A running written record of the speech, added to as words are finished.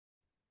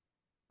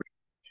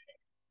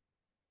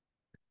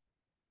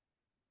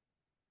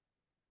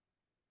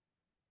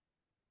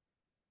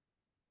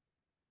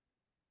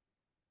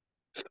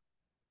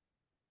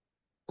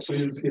So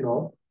you'll see now.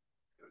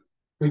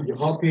 तो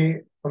यहाँ पे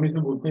हम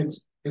इसे बोलते हैं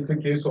it's a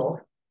case of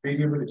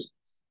variable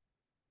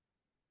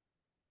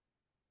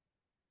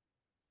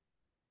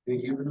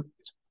variable.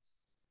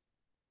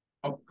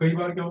 अब कई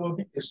बार क्या हुआ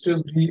कि स्ट्रेस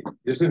भी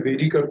जैसे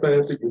वेरी करता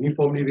है तो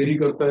यूनिफॉर्मली वेरी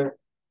करता है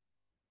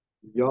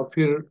या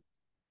फिर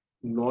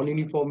नॉन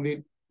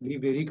यूनिफॉर्मली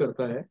वेरी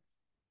करता है।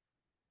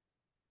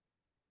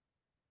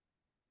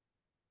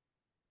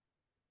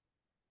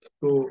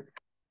 तो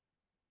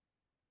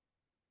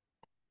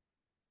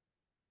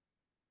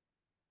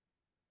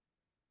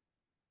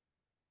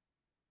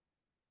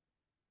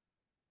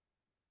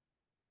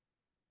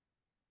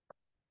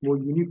वो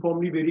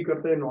यूनिफॉर्मली वेरी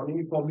करता है, नॉन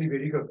यूनिफॉर्मली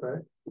वेरी करता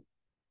है।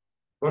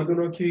 पर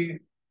दोनों की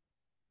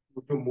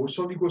जो मोस्ट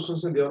ऑफ द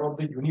क्वेश्चंस हैं they are of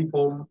the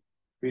uniform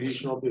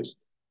variation of this.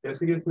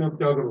 ऐसे केस में आप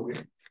क्या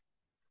करोगे,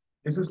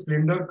 इस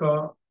सिलेंडर का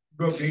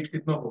पूरा वेट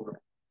कितना होगा?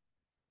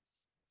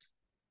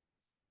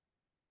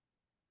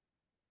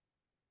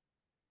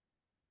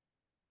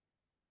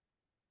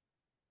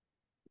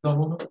 कितना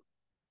होगा?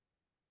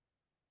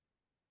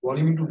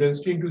 वॉल्यूम इंटू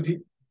डेंसिटी इंटू जी।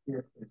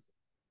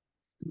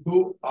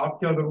 तो आप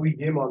क्या करोगे,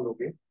 ये मान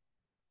लोगे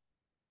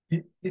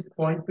कि इस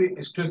पॉइंट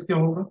पे स्ट्रेस क्या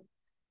होगा?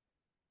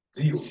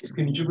 जीरो,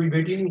 इसके नीचे कोई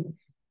वेट ही नहीं है।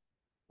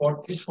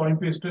 और इस पॉइंट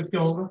पे स्ट्रेस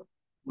क्या होगा?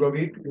 पूरा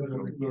वेट।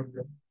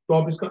 तो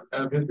आप इसका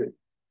एवरेज दे,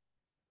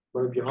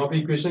 मतलब यहाँ पे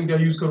इक्वेशन क्या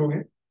यूज करोगे,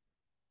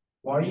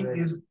 y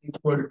is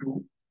equal to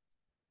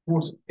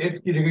force F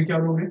की जगह क्या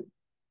लोगे,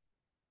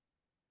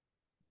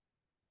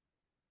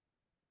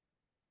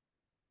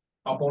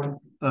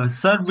 अपॉन।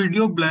 सर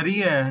वीडियो ब्लरी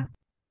है।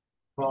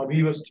 हाँ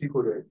अभी बस ठीक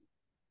हो जाएगी।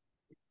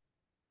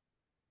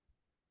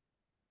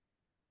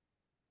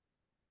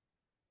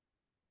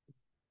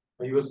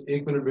 अभी बस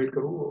 1 मिनट वेट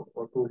करो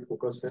और तो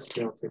फोकस है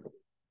ध्यान से करो।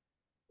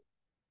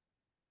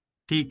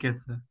 ठीक है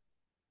सर।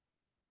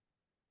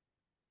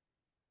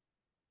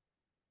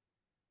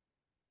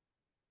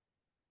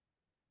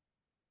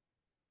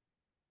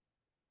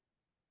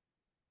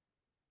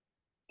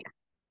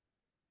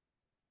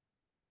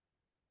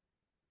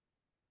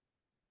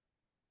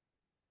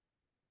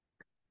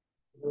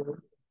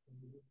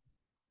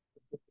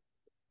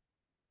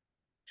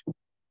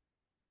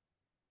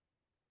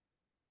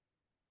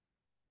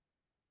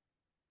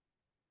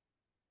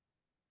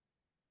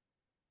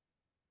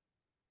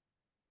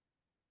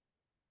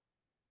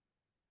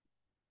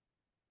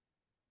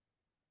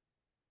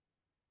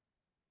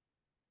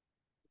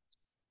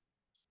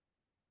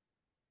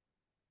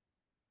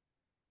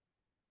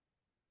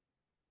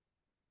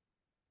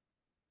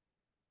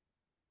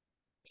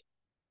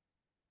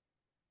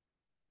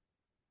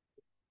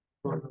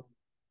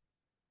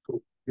 तो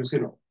यू सी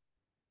नाउ,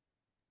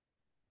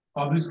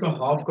 आप इसका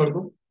हाफ कर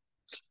दो,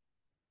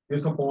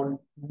 this upon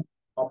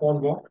upon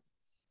what,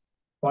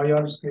 pi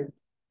are square,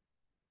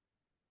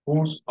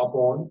 force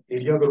upon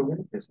area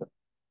करोगे ऐसा।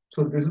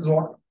 सो दिस इज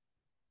व्हाट,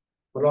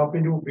 मतलब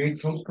आपने जो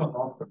वेट था उसका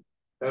हाफ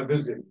कर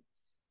एवरेज ले।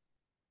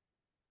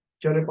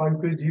 चले पॉइंट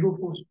पे जीरो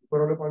फोर्स, ऊपर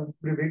वाले पॉइंट पे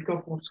पूरे वेट का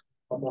फोर्स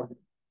अपॉन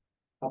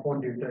अपॉन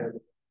डेल्टा है,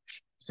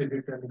 से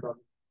डेल्टा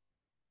निकालो।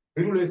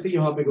 बिल्कुल ऐसे ही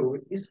यहाँ पे करोगे,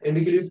 इस एंड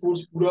के लिए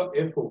फोर्स पूरा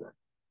एफ होगा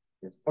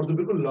और जो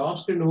बिल्कुल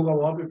लास्ट एंड होगा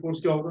वहां पे फोर्स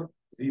क्या होगा,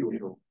 जीरो ही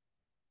होगा।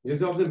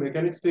 जैसे आपसे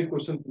मैकेनिक्स पे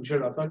क्वेश्चन पूछा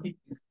जाता कि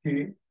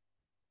इसके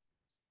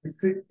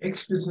इससे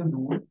एक्स डिस्टेंस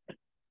दूर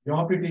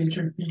यहाँ पे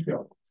टेंशन टी क्या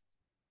हो,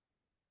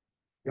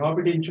 यहाँ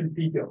पे टेंशन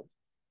टी क्या हो।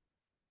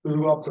 तो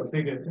जो आप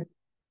करते कैसे,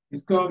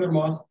 इसका अगर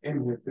मास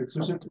एम है तो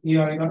एक्सप्रेशन ए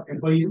आएगा एम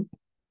बाई एम।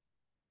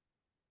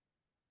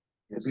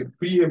 जैसे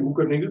फ्री है मूव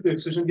करने के लिए तो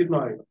एक्सप्रेशन कितना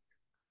आएगा।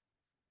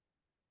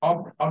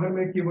 अब अगर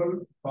मैं केवल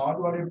बाद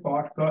वाले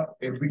पार्ट का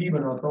एफडी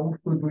बनाता हूँ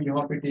तो जो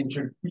यहाँ पे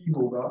टेंशन टी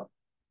होगा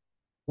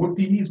वो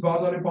टी इस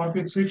बाद वाले पार्ट पे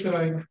एक्सप्रेस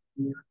कराएगा।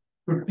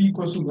 तो T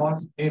equal to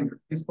mass M,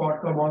 इस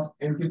पार्ट का मास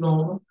एम कितना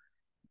होगा,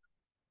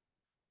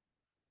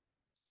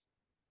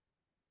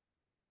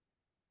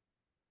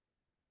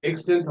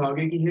 एक्स लेंथ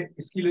आगे की है,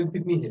 इसकी लेंथ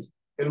कितनी है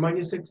एल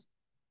माइनस एक्स।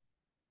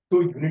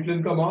 तो यूनिट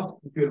लेंथ का mass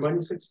into L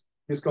minus x,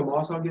 इसका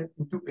मास आ गया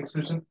इंटू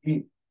एक्सप्रेशन ए।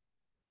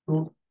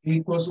 तो ए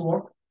equal to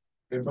what,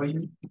 F by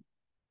M.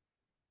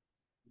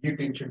 ये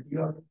टेंशन टी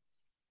आ गया।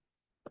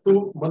 तो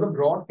मतलब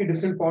रॉड के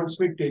डिफरेंट पॉइंट्स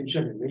में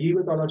टेंशन है, मैं ये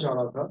बताना चाह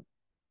रहा था।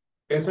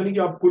 ऐसा नहीं कि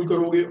आप पुल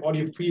करोगे और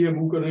ये फ्री है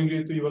मूव करने के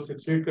लिए तो ये बस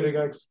एक्सलेट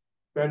करेगा,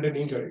 एक्सपैंड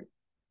नहीं करेगा।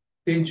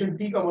 टेंशन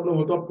टी का मतलब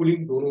होता है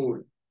पुलिंग दोनों ओर।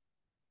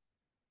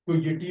 तो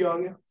ये टी आ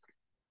गया।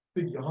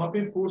 तो यहाँ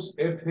पे फोर्स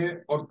एफ है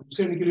और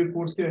दूसरे एंड के लिए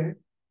फोर्स क्या है,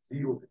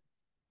 जीरो है।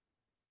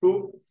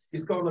 तो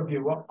इसका मतलब ये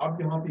हुआ,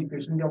 अब यहाँ पे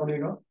इक्वेशन क्या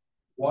बनेगा,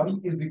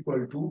 y is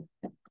equal to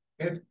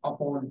F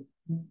upon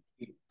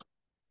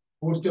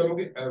force क्या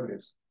होगे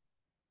एवरेज,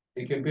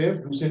 एक एंड पे एफ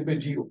दूसरे एंड पे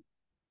zero,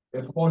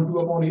 F upon two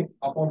upon A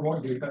upon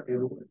what delta A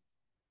लोगे।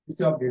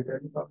 इससे आप डेल्टा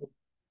निकालो।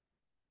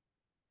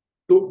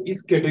 तो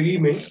इस कैटेगरी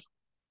में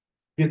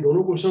ये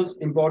दोनों क्वेश्चंस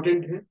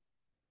इंपॉर्टेंट हैं,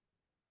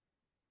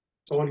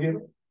 समझ गए ना?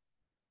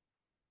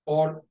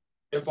 और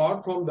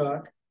अपार्ट फ्रॉम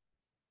दैट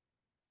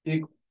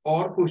एक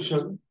और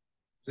क्वेश्चन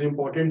जो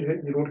इंपॉर्टेंट है,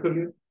 ये नोट कर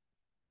लिया।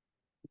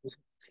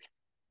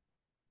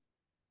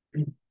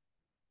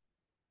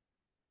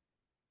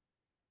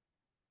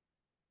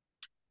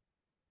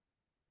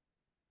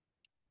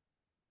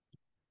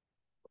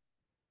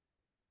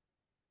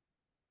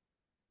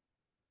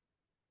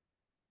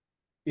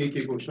 एक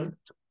ही क्वेश्चन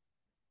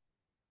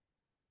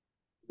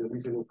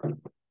जल्दी से लोग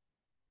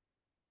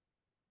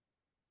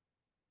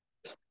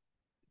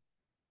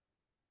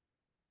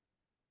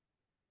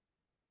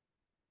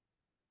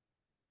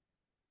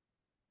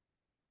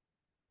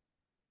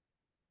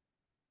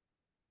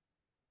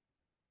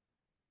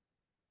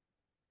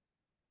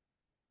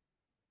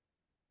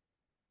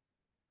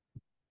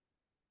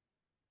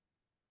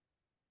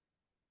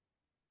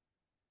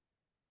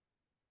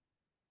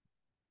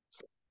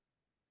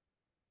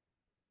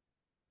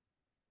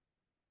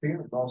ठीक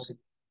है लास्ट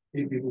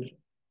एक ही क्वेश्चन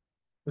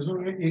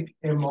इसमें एक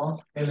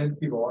एमास एलन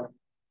की रॉड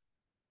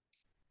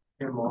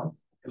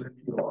एमास एलन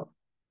की रॉड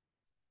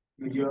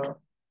एरिया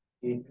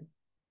ए है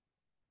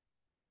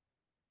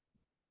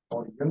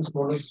और यंग्स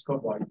मॉडल्स इसका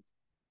वाई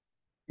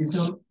इसे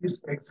हम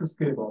इस एक्सिस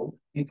के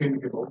अबाउट एक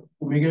एंड के अबाउट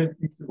ओमेगा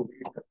स्पीड से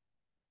रोटेट करते हैं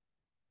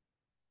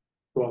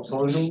तो आप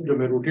समझ लो जब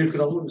मैं रोटेट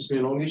कराऊंगा इसमें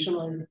एलोंगेशन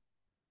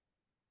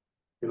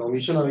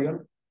आएगा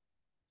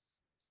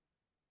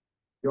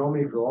जब हम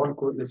एक रॉड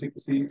को जैसे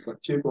किसी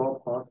बच्चे को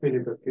आप हाथ में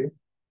लेकर के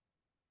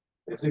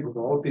ऐसे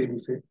घुमाओ तेजी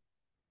से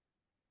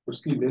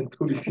उसकी लेंथ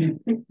थोड़ी सी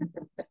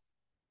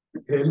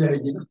फैल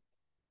जाएगी ना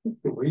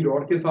तो वही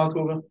रॉड के साथ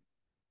होगा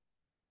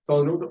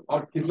समझ लो तो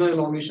आप कितना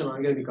एलोंगेशन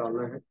आगे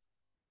निकालना है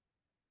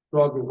तो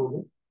आप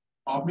देखोगे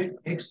आपने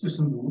एक्स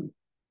डिस्टेंस दूर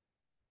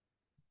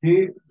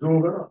ये जो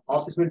होगा ना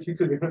आप इसमें ठीक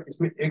से देखना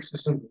इसमें एक्स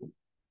डिस्टेंस दूर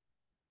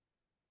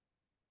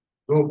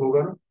जो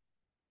होगा ना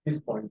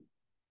इस पॉइंट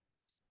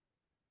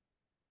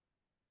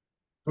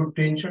जो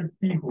टेंशन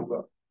टी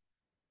होगा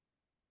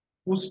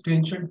उस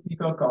टेंशन टी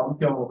का काम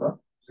क्या होगा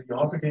तो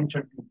यहाँ पे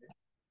टेंशन टी है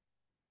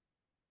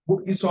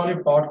वो इस वाले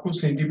पार्ट को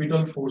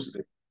सेंटीमीटर फोर्स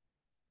दे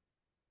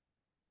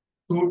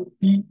तो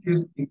टी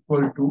इज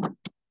इक्वल टू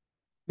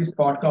इस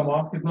पार्ट का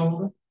मास कितना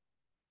होगा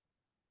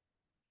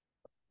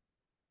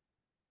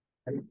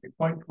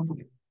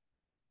 8.2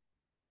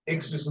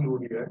 एक्स डिस्टेंस हो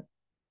गया है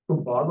तो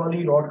बाद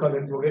वाली रॉड का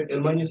लेंथ हो गया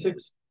L minus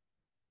six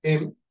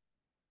M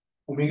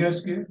omega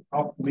square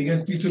आप ओमेगा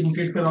स्क्वायर से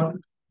रोटेट करा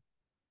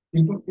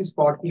इनटू इस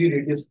पार्ट के लिए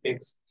radius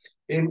x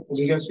M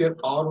omega square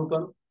are होता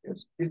है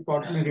इस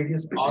पार्ट के लिए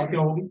रेडियस आर क्या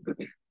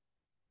होगी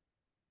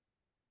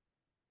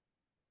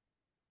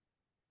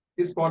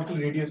इस पार्ट की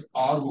रेडियस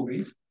आर हो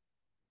गई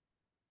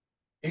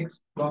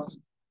x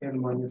plus L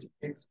minus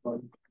x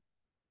by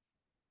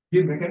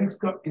ये मैकेनिक्स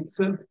का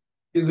itself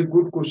is a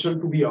good question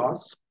to be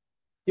asked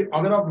कि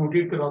अगर आप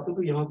रोटेट कराते हो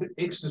तो यहाँ से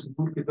एक्स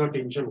डिस्ट्रीब्यूट कितना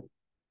टेंशन हो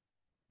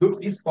तो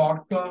इस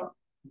पार्ट का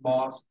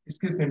मास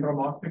इसके सेंटर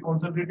मास पे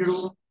कॉन्सेंट्रेटेड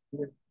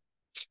होगा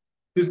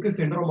तो इसके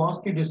सेंटर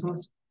मास की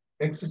डिस्टेंस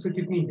एक्स से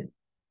कितनी है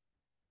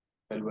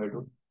L by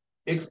two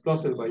x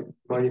plus L by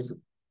minus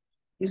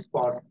इस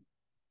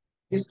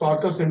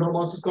पार्ट का सेंटर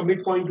मास इसका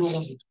मिड पॉइंट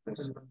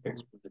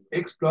होगा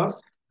x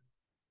plus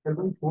L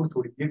by four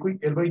थोड़ी ये कोई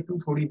एल बाई टू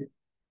थोड़ी है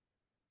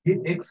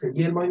ये एक्स है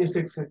ये एल माइनस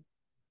एक्स है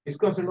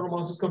इसका सेंटर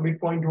मास इसका मिड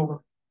पॉइंट होगा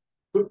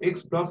तो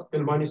x plus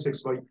L minus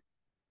x by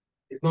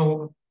इतना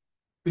होगा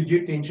तो ये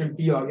टेंशन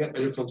टी आ गया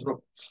एल फंक्शन ऑफ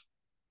एक्स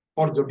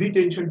और जब भी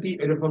tension T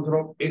L function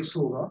of x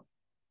होगा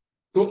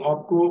तो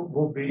आपको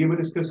वो वेरिएबल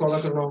इस पे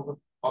सॉल्व करना होगा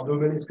अब जो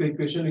मैंने इसका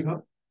इक्वेशन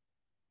लिखा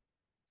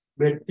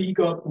मैं टी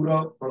का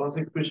पूरा बड़ा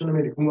सा इक्वेशन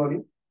में लिखूंगा अभी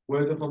वो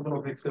as a function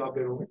of x से आप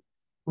ले लोगे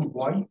तो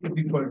y is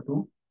equal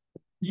to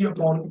T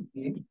upon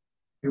A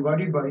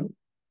divided by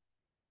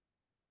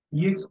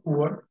x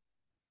over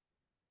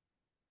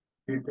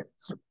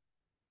x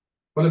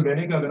मतलब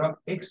मैंने क्या करा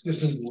एक्स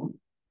डिस्टेंस दूर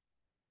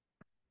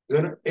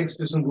मैंने एक्स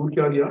डिस्टेंस दूर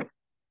क्या लिया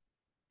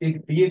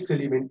एक dx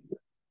एलिमेंट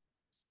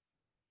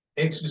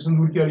एक्स डिस्टेंस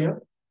दूर क्या लिया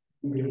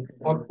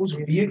और उस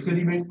dx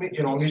एलिमेंट में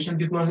एलोंगेशन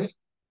कितना है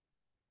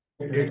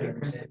डेटा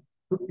एक्स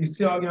तो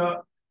इससे आ गया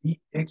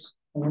dx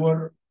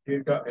over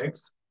data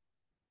x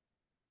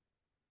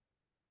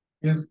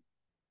is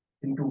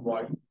into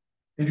Y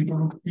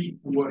equal to T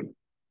over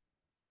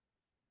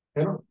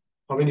है ना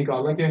हमें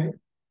निकालना क्या है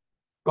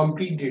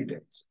कंप्लीट डेटा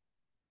एक्स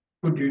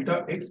तो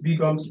data x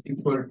becomes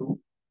equal to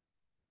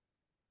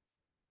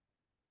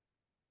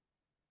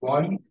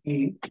y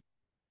a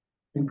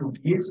into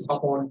dx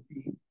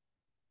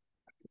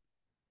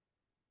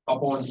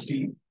upon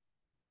t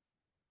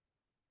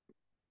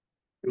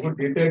देखो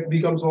data x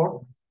becomes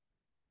what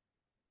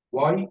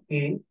y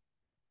a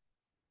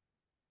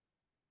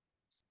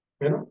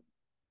है ना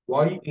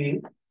y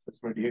a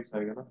इसमें dx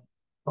आएगा ना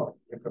हाँ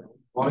ये करो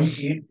y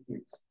a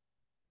dx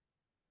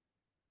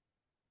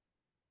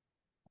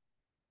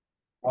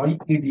y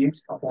a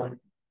dx upon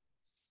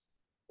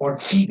और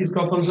t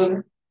किसका फंक्शन है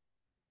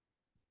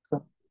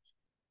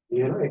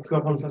ये है ना x का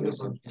फंक्शन है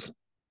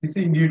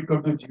इसे इंटीग्रेट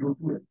कर दो 0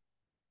 to है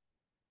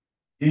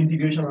ये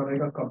इंटीग्रेशन आ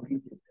जाएगा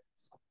कंप्लीट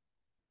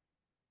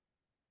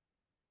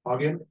आ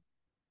गया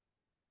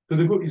तो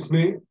देखो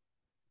इसमें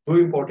दो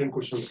इंपॉर्टेंट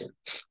क्वेश्चन है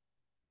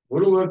वो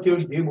लोग अगर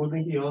केवल ये बोल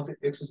दें कि यहाँ से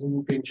एक्स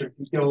टेंशन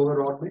क्या होगा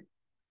रॉड में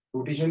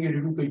रोटेशन के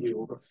ड्यू टू तो ये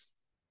होगा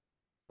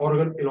और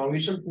अगर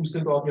एलोंगेशन पूछते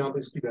हैं तो आप यहाँ पे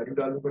इसकी वैल्यू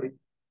डालनी पड़ेगी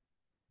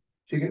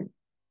ठीक है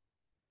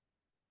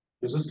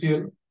दिस इज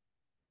क्लियर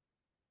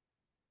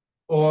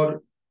और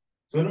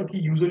जो है ना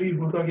कि यूजुअली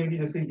होता क्या कि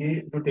जैसे ये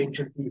जो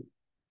टेंशन थी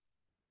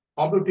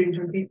अब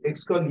टेंशन की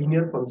एक्स का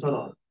लीनियर फंक्शन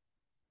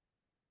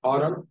आ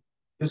रहा ना,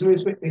 जिसमें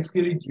इसमें एक्स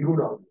के लिए 0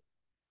 डाल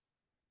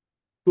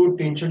दो तो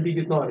टेंशन टी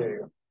कितना आ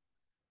जाएगा,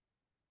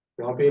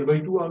 यहाँ पे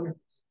L/2 आ गया।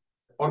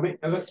 और मैं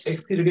अगर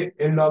एक्स की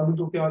जगह एल डाल दूं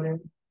तो क्या आ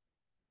जाएगा,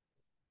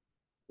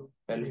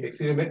 एक्स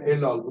की जगह मैं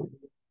एल डाल दूं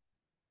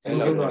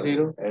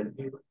जीरो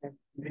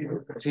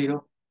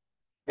जीरो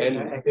एल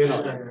एल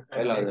आ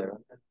जाएगा।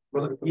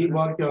 मतलब एक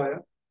बार क्या आया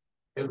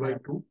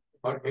L/2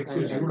 और एक्स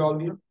को 0 डाल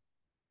दिया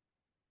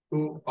तो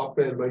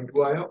आपका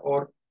L/2 आया,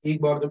 और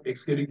एक बार जब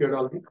एक्स के लिए क्या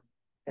डाल दी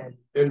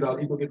एल डाल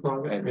दी तो कितना आ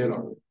गया एल आ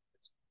गया।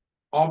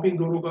 आप इन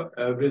दोनों का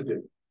एवरेज ले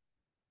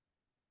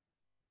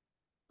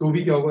तो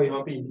भी क्या होगा,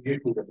 यहाँ पे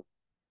इंटीग्रेट नहीं करना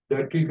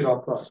डायरेक्टली, फिर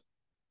आपका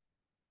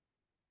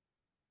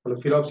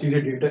मतलब फिर आप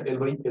सीधे डेल्टा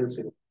L/L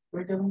से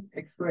मतलब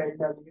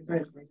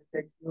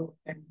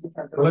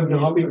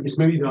यहाँ पे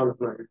इसमें भी ध्यान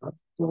रखना है तो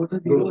वो तो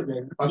जीरो हो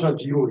जाएगा। अच्छा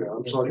 0 हो गया,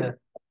 सॉरी।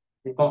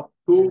 हाँ,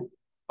 तो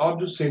आप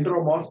जो सेंटर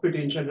ऑफ मास पे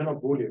टेंशन है ना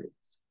वो ले रहे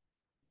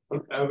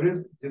और एवरेज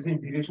जैसे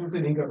इंटीग्रेशन से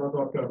नहीं करना तो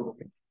आप क्या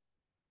करोगे,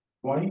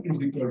 y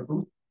is equal to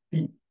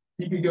T,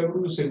 T की क्या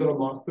करोगे, सेंटर ऑफ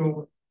मास पे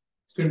होगा,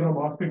 सेंटर ऑफ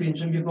मास पे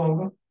टेंशन कितना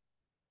होगा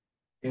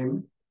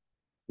m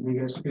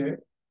स्क्वायर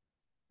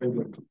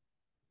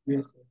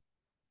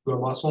तो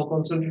मास ऑफ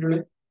कंसंट्रेटेड है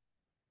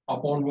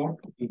upon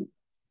what e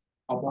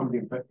upon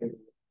delta l।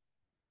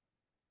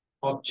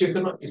 आप चेक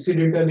करना, इससे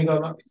डेल्टा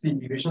निकालना इससे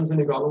इंटीग्रेशन से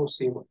निकालो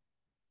सेम है,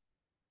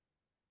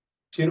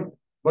 ठीक है।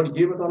 बट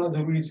ये बताना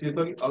जरूरी इसलिए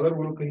था कि अगर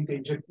वो लोग कहीं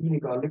टेंशन की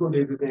निकालने को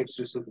दे देते हैं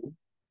एक्सप्रेस से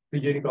तो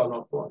ये निकालना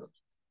आपको आना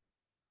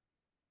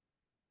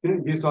चाहिए।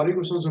 ये सारे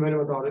क्वेश्चन जो मैंने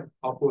बता रहे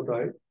आपको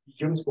बताए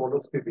यंग्स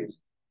मॉडल्स पे बेस्ड,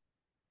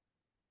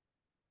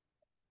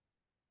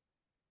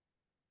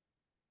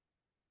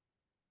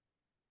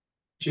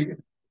 ठीक है।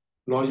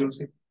 लॉजिक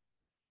से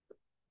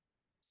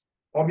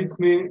अब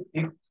इसमें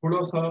एक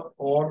थोड़ा सा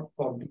और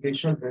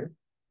कॉम्प्लिकेशन है,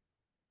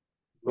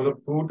 मतलब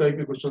 2 टाइप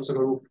के क्वेश्चन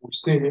अगर वो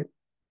पूछते हैं,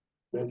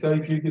 वैसे आई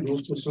फील कि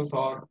दोस्त question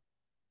are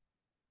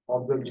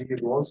of the ji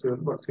advance level,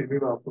 but फिर भी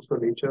मैं आपको उसका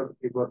नेचर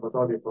एक बार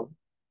बता देता हूँ।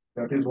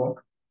 दैट इज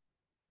व्हाट,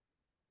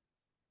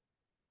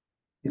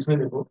 इसमें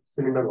देखो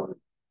सिलेंडर वाले,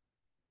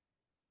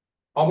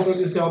 अब अगर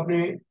जैसे आपने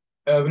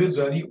एवरेज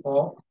वैल्यू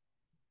ऑफ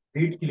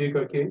वेट की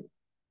लेकर के,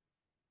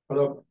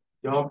 मतलब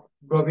यहाँ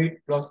पूरा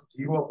वेट प्लस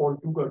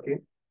 0/2 करके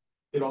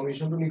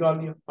इलॉन्गेशन तो निकाल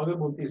लिया, अगर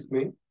बोलते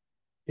इसमें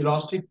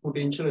इलास्टिक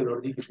पोटेंशियल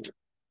एनर्जी कितनी,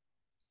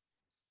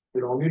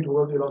 इलॉन्गेट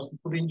होगा तो इलास्टिक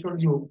पोटेंशियल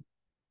ही होगा।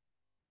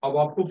 अब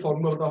आपको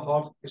फॉर्मूला बता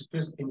हाफ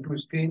स्ट्रेस इंटू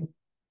स्ट्रेन,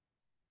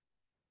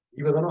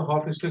 ये बता ना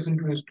हाफ स्ट्रेस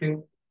इंटू स्ट्रेन,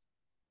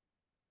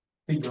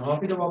 तो यहाँ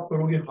पे जब आप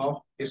करोगे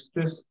half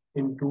stress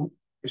into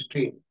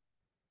strain,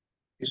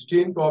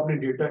 strain को आपने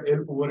delta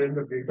L over L,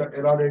 delta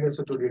L आ जाएगा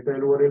से तो delta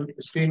L over L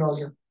strain आ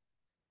गया,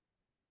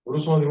 और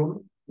समझ रहे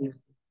हो।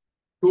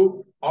 तो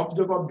अब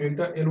जब आप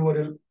delta L over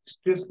L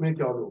stress में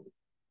क्या लोगे,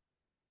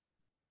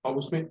 अब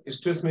उसमें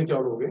स्ट्रेस में क्या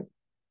लोगे,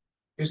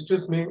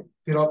 स्ट्रेस में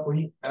फिर आप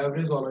वही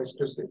एवरेज वाला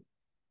स्ट्रेस ले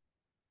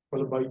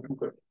मतलब बाई 2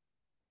 कर,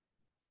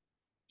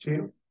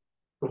 ठीक,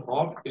 तो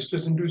हाफ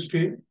स्ट्रेस इंटू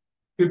स्ट्रेन,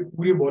 फिर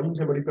पूरे वॉल्यूम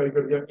से मल्टीप्लाई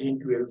कर दिया ए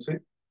इंटू एल से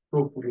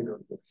तो पूरी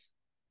नंबर,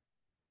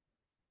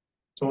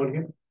 समझ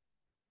गए,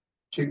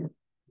 ठीक है।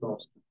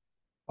 लास्ट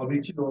अब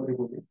एक चीज और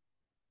देखोगे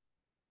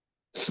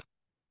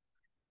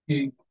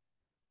कि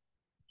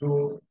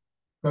जो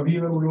कभी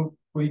अगर वो लोग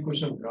कोई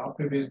क्वेश्चन ग्राफ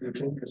पे बेस देते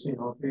हैं, जैसे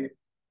यहाँ पे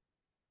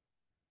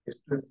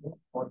स्ट्रेस है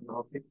और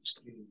यहाँ पे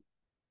स्ट्रेन,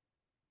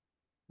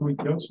 तो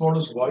Young's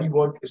models Y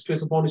what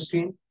stress upon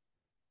strain,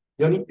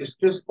 यानी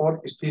स्ट्रेस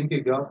और स्ट्रेन के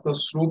ग्राफ का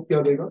स्लोप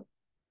क्या देगा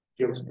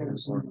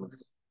यंग्स मॉडल्स।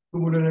 तो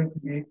बोले रहे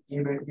कि ये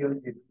ए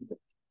मेटेरियल ये है,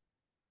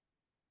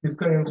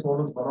 इसका यंग्स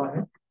मॉडल्स बड़ा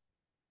है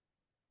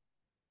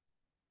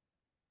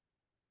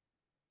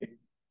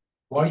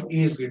Y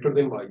A is greater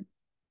than Y,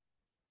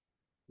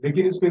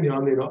 लेकिन इसमें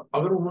ध्यान देना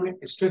अगर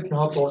उन्होंने स्ट्रेस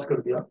यहाँ प्लॉट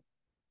कर दिया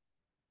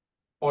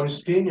और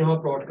स्ट्रेन यहाँ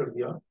प्लॉट कर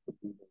दिया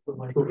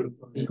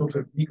तो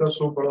फिर बी का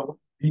स्लोप बड़ा हो,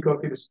 बी का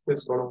फिर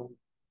स्ट्रेस बड़ा हो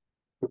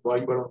तो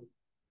वाई बड़ा हो,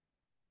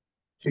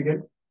 ठीक है,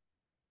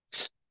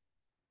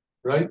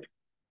 राइट,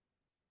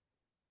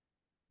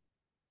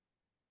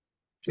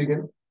 ठीक है।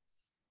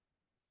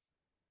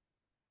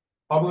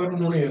 अब अगर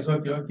उन्होंने ऐसा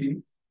किया कि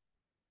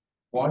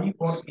वाई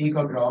और ए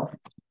का ग्राफ,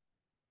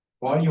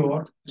 वाई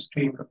और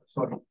स्ट्रेन का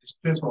सॉरी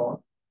स्ट्रेस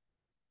और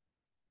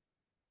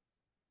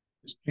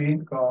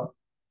स्ट्रेन का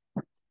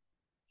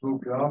जो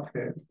ग्राफ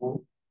है वो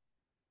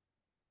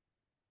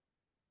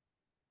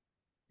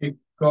एक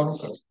कर्व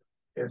कर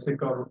ऐसे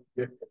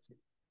कर्व ऐसे,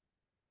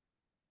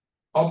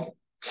 अब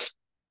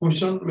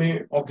क्वेश्चन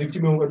में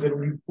ऑब्जेक्टिव में होगा there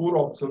will be 4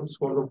 options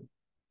for the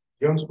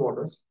Young's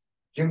models,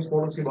 Young's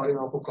models के बारे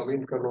में आपको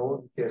कमेंट करना होगा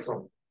कैसा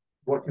हो,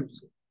 व्हाट यू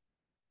से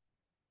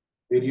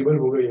वेरिएबल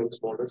होगा यंग्स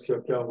मॉडल्स या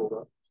क्या होगा,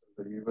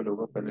 वेरिएबल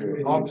होगा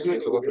पहले option,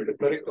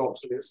 correct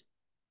option is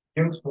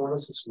Young's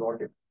models is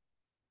not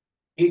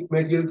एक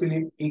मेटेरियल के लिए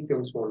एक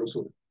यंग्स मॉडल्स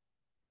होगा,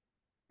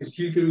 इस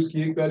चीज के लिए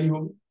उसकी एक वैल्यू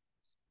होगी,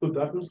 तो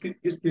दैट मींस कि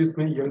इस केस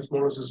में Young's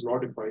models is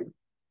not defined,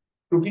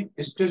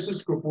 क्योंकि stress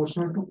is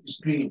proportional to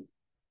strain,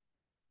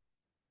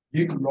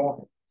 ये लॉ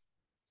है,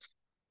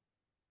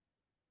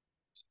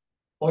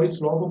 और इस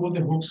लॉ को बोलते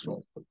हैं Hooke's law.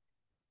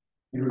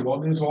 You will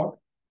call this what,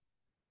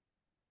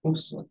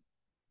 Hooke's law.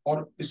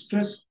 और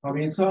स्ट्रेस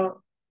हमेशा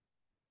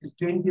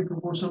स्ट्रेन के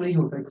प्रोपोर्शनल नहीं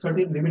होता है, एक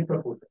सर्टेन लिमिट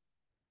तक होता है,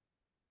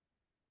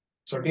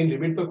 सर्टेन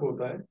लिमिट तक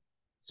होता है।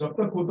 जब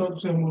तक होता है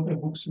उसे हम बोलते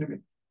हैं hooks limit.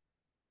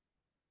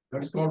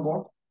 That is called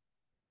what,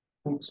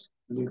 hooks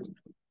limit.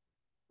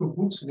 तो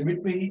हुक्स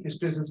लिमिट में ही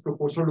stress is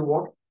proportional to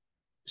what,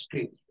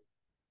 strain.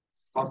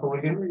 आप समझ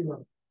गए ना ये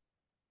बात?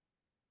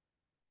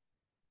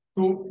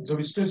 तो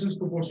जब stress is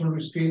proportional to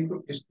strain,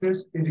 तो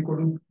stress is equal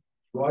to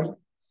Y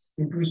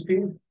into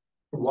strain.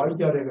 तो वाई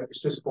क्या रहेगा,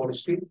 stress upon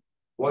strain,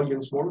 Y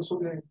Young's modulus हो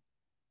जाएगा।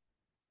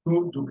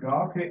 तो जो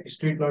ग्राफ है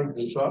स्ट्रेट लाइन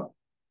होता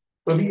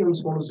तभी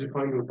यंग्स मॉडुलस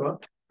डिफाइन होता।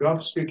 ग्राफ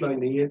स्ट्रेट लाइन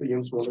नहीं है तो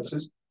Young's modulus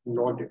is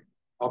not it.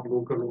 आप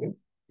नोट कर लोगे,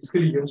 इसके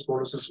लिए यंग्स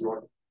मॉडुलस इज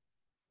नॉट।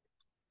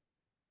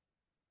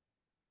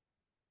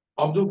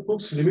 अब जो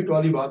हुक्स लिमिट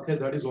वाली बात है,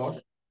 दैट इज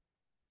व्हाट,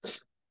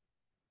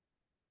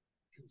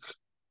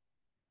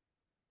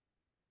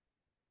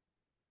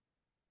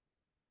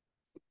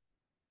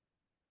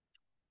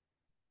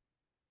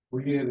 वो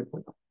ये देखो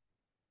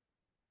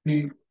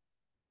कि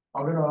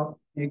अगर आप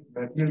एक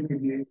मटेरियल के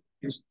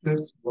लिए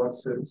stress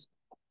versus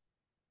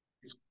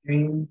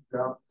strain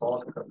graph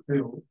plot करते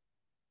हो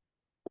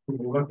तो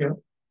होगा क्या,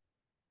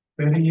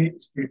 पहले ये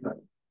स्ट्रेट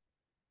लाइन,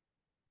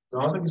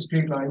 जहां तक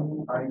स्ट्रेट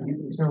लाइन आएगी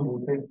तो इसे हम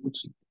बोलते हैं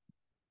कुछ,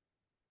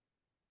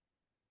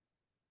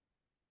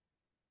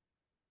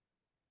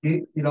 ये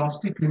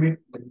elastic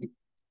limit,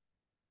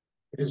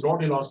 it is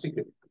not elastic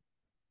limit.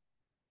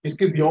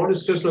 इसके बियॉन्ड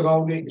स्ट्रेस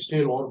लगाओगे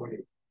स्ट्रेन और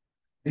बढ़ेगा।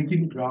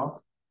 लेकिन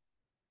graph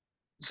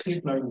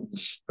straight line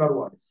curve,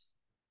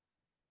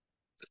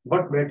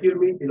 but material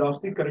में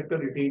इलास्टिक करेक्टर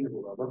रिटेन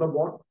होगा। मतलब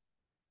व्हाट,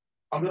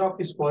 अगर आप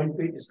इस पॉइंट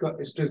पे इसका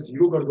स्ट्रेस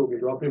जीरो कर दोगे,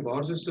 जो आपने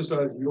बाहर से स्ट्रेस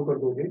लगाया जीरो कर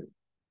दोगे,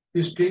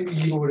 तो स्ट्रेन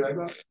जीरो हो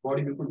जाएगा,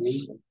 बॉडी बिल्कुल नहीं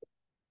है,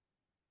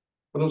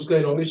 मतलब उसका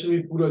एलोंगेशन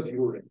भी पूरा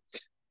जीरो है।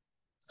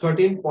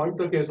 सर्टेन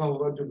पॉइंट तक ऐसा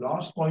होगा, जो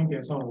लास्ट पॉइंट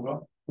ऐसा होगा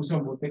उसे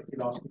हम बोलते हैं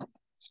इलास्टिक।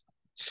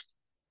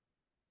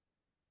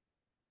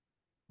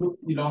 तो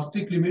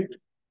इलास्टिक लिमिट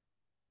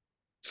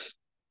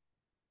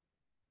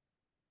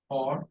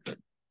और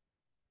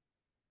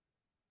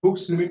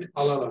हुक्स लिमिट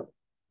अलग अलग।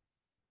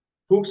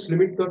 हुक्स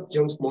लिमिट तक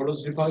यंग्स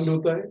मॉडल्स डिफाइंड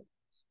होता है,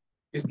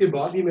 इसके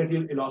बाद ही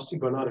मटेरियल इलास्टिक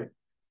बना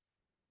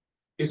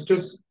रहे।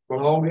 स्ट्रेस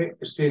बढ़ाओगे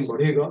स्ट्रेन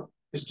बढ़ेगा,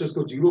 स्ट्रेस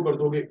को जीरो कर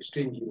दोगे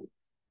स्ट्रेन जीरो।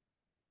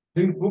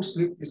 लेकिन हुक्स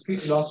इसकी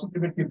इलास्टिक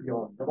लिमिट के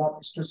बियॉन्ड जब आप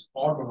स्ट्रेस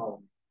और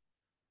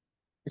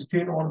बढ़ाओगे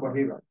स्ट्रेन और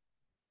बढ़ेगा,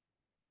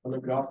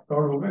 मतलब ग्राफ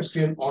कर्व होगा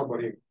स्ट्रेन और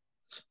बढ़ेगा,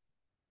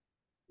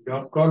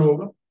 ग्राफ कर्व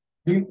होगा।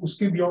 लेकिन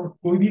उसके बियॉन्ड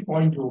कोई भी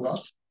पॉइंट होगा,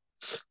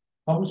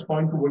 हम उस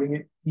पॉइंट को बोलेंगे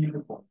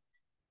यील्ड पॉइंट।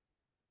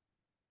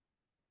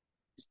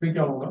 इस पे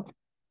क्या होगा,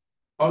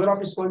 अगर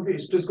आप इस पॉइंट पे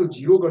स्ट्रेस को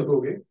जीरो कर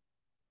दोगे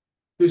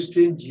तो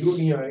स्ट्रेन जीरो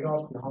नहीं आएगा,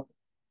 आप यहाँ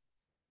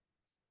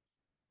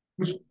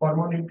कुछ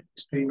परमानेंट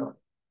स्ट्रेन आएगा,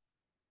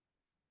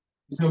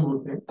 इसे हम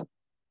बोलते हैं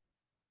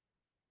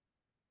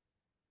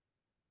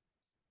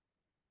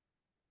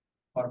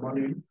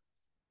परमानेंट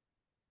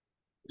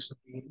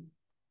स्ट्रेन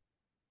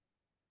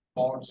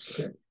और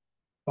सेट।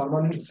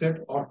 परमानेंट सेट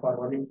और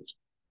परमानेंट,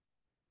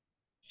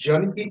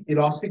 यानी कि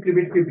इलास्टिक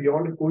लिमिट के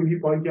बियॉन्ड कोई भी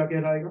पॉइंट क्या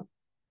कहलाएगा,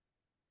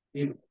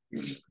 यील्ड।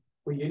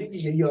 तो ये नहीं कि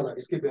यही वाला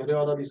इसके पहले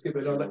वाला भी इसके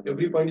पहले वाला,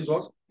 every point is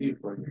of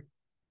yield point.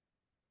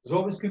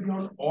 जब इसके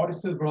बियॉन्ड और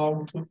इससे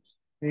बढ़ाओ तो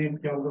स्ट्रेन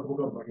क्या होगा,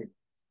 होगा बढ़ेगा।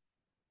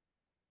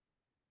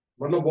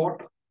 मतलब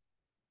व्हाट,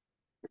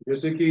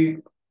 जैसे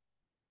कि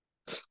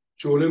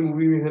शोले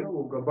मूवी में है ना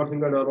वो गब्बर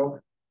सिंह का डायलॉग,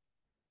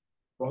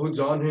 बहुत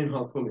जान है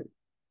हाथों में,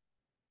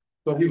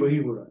 तो अभी वही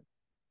हो रहा है।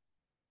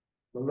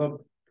 मतलब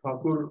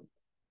ठाकुर,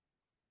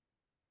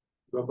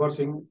 गब्बर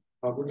सिंह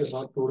ठाकुर के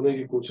हाथ तोड़ने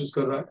की कोशिश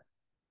कर रहा है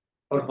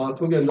और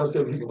हाथों के अंदर से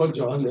अभी बहुत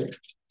जान है,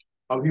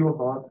 अभी वो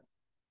हाथ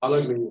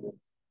अलग नहीं है,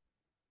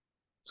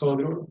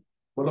 समझ रहे हो?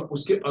 मतलब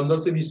उसके अंदर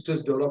से भी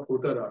स्ट्रेस डेवलप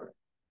होता रहा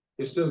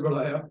है, स्ट्रेस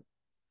बढ़ाया,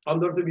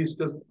 अंदर से भी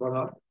स्ट्रेस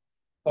बढ़ा,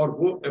 और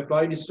वो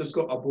अप्लाइड स्ट्रेस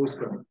को अपोज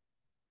करना।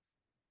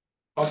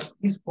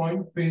 अब इस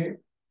पॉइंट पे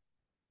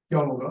क्या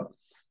होगा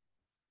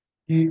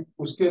कि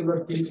उसके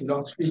अंदर की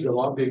इलास्टिसिटी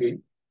जवाब दे गई।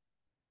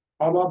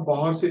 अब आप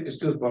बाहर से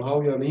स्ट्रेस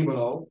बढ़ाओ या नहीं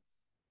बढ़ाओ,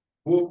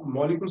 वो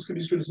मॉलिक्यूल्स की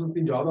बीच की डिस्टेंस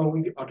इतनी ज्यादा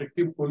होगी कि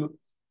अट्रैक्टिव पुल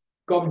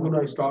कम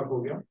होना स्टार्ट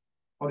हो गया,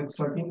 और एक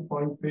सर्टेन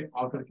पॉइंट पे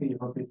आकर के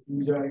यहाँ पे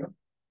टूट जाएगा।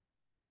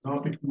 जहाँ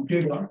पे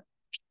टूटेगा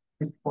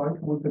एक पॉइंट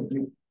बोलते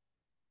हैं,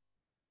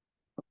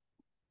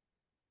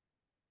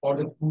 और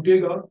जब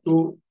टूटेगा तो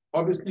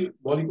ऑब्वियसली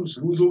मॉलिक्यूल्स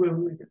लूज हो गए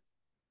होंगे।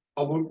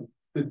 अब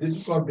this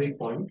is called break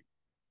point.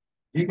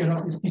 ये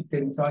कहना इसकी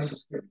टेंसाइल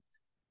स्ट्रेंथ,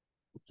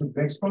 जो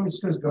मैक्सिमम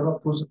स्ट्रेस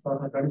डेवलप हो सकता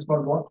था, that is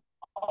called what,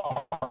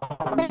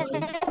 tensile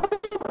strength.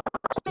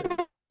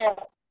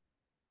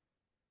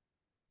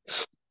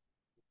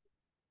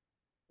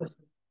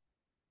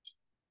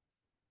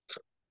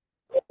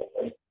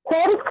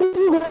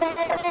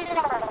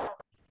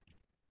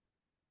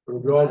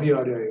 तो भी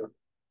आ जाएगा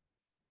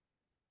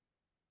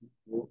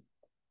वो।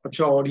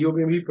 अच्छा, ऑडियो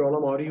में भी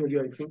प्रॉब्लम आ रही होगी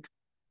आई थिंक।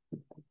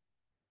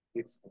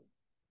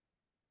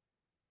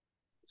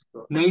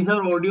 नहीं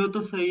सर, ऑडियो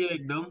तो सही है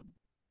एकदम।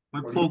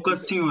 बट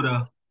फोकस नहीं हो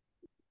रहा।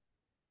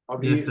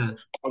 अभी यस सर।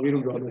 अभी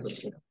रुक जाओ, मैं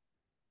करते हैं।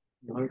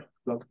 यहाँ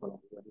प्लग पड़ा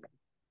हुआ है।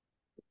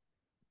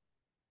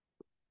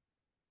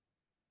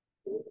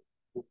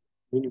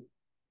 नहीं,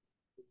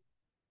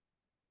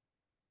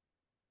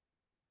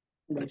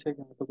 वैसे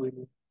क्या तो कोई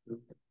नहीं।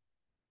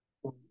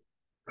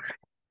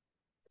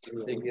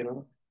 देखिए ना,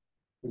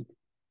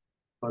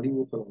 खाली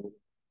वो पड़ा हुआ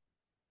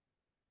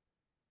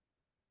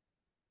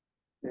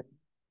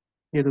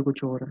ये तो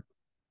कुछ और है।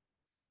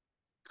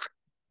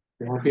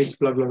 है। यहाँ पे एक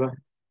प्लग लगा है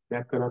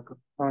बैक कलर का,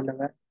 हाँ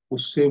लगा है।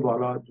 उससे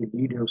वाला जो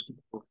लीड है उसकी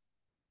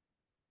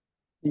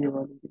ये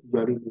वाला,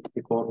 जारी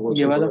एक और होगा ये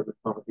उसको वाला, बता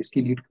देता हूँ,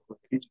 इसकी लीड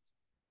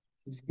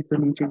ये तो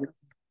नीचे जा-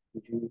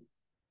 जी,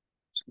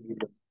 इसकी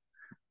लीड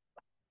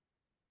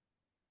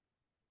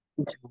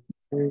से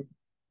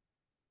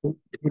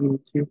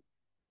नीचे,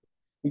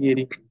 ये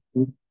रही,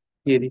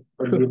 ये रही।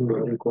 और ये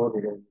नहीं, एक और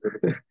होगा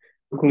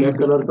ब्लैक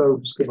कलर का,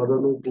 उसके बगल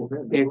में वो है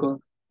एक और,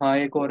 हाँ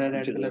एक और है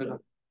रेड कलर का।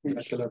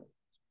 ब्लैक कलर,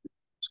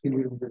 उसकी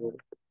लीड मुझे दे दो।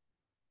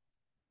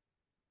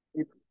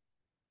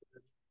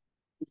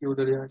 ये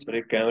उधर जा, पर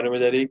एक कैमरे में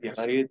जा रही है कि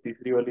हाँ ये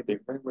तीसरी वाली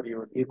देखना है, पर ये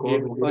वाली एक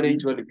और होगी और एक,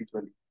 बीच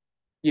वाली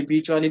ये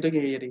बीच वाली तो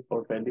ये रही,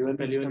 और पहली वाली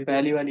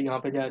पहली वाली यहाँ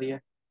पे जा रही है,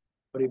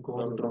 और एक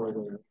और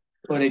होगा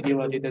और एक ये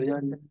वाली इधर जा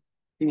रही है।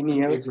 तीन ही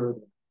है। एक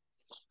मिनट,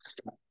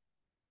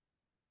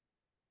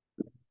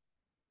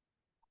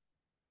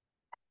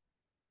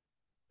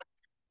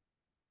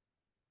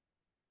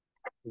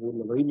 वो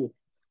लगा ही नहीं।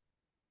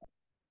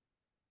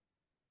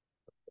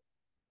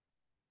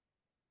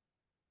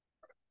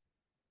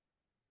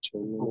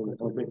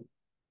 चलो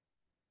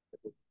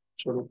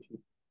चलो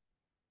ठीक,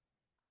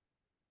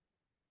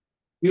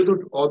 ये तो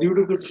ऑडियो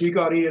तो ठीक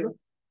आ रही है ना,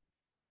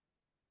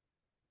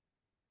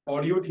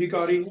 ऑडियो ठीक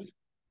आ रही है।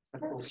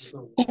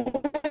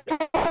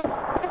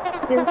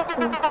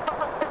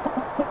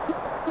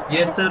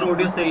 यस सर,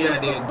 ऑडियो सही आ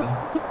रही है एकदम।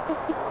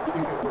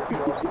 ठीक है, ओके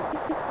नाउ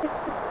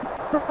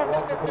अब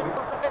आप देखोगे,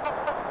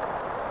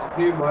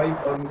 अपनी माइक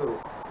बंद करो।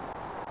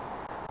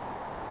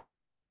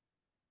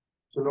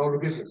 सुनाओ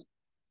रुके से।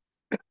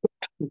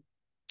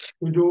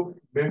 तो जो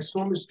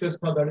मैक्सिमम स्ट्रेस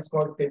था that is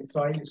called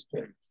tensile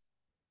stress,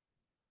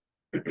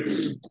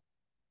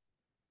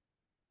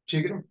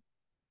 ठीक है ना।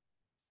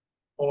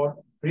 और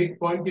ब्रेक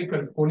पॉइंट के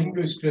करस्पॉन्डिंग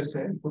जो स्ट्रेस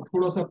है वो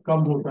थोड़ा सा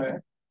कम होता है,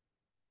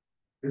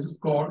 this is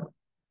called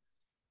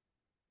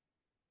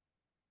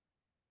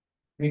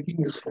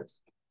breaking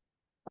stress.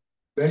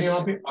 मैंने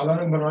यहाँ पे अलग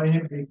अलग बनाए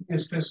हैं ब्रेकिंग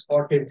स्ट्रेस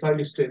और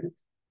tensile stress.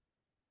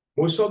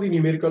 Most of the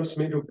numericals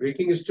में जो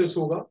ब्रेकिंग स्ट्रेस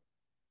होगा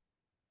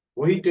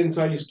वही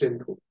टेंसाइल स्ट्रेंथ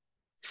होगा,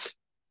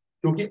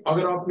 क्योंकि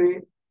अगर आपने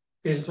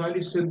टेंसाइल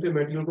स्ट्रेंथ पे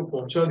मटेरियल को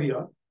पहुंचा दिया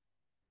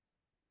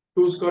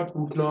तो उसका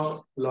टूटना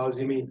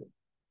लाजिमी है।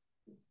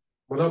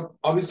 मतलब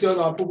अब इसके बाद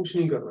आपको कुछ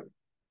नहीं करना है,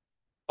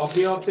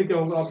 अपने आप से क्या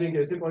होगा, आपने एक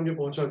ऐसे पॉइंट पे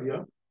पहुंचा दिया,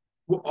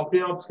 वो अपने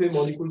आप से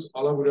मॉलिक्यूल्स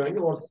अलग हो जाएंगे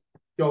और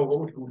क्या होगा,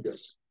 वो टूट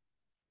जाएगा।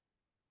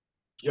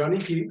 यानी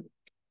कि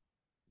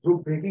जो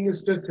ब्रेकिंग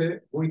स्ट्रेस है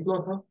वो इतना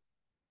था,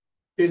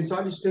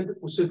 टेंसाइल स्ट्रेंथ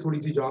उससे थोड़ी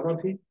सी ज्यादा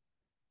थी,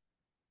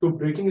 तो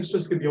ब्रेकिंग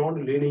स्ट्रेस के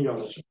बियॉन्ड ले नहीं जाना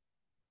चाहिए,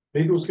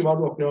 नहीं तो उसके बाद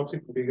वो अपने आप से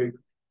टूटेगा ही।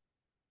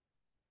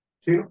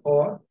 ठीक,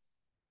 और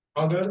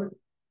अगर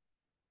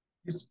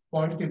इस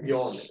पॉइंट के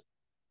बियॉन्ड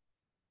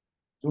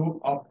जो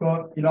आपका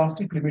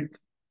इलास्टिक लिमिट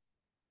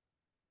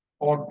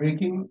और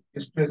ब्रेकिंग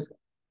स्ट्रेस,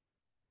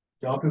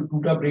 जहाँ पे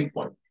टूटा ब्रेक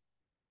पॉइंट,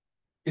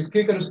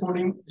 इसके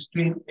करस्पॉन्डिंग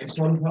स्ट्रेन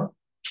S1 था,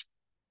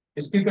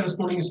 इसके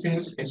करस्पॉन्डिंग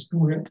स्ट्रेन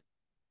S2 है।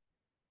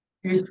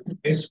 if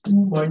S2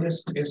 minus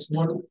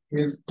S1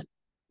 is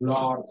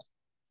large,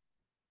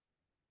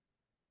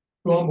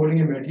 तो हम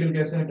बोलेंगे मेटेरियल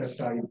कैसा है,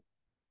 डक्टाइल।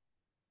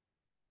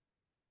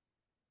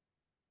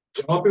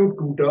 जहां पे वो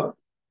टूटा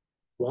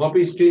वहां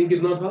पे स्ट्रेन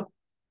कितना था,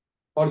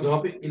 और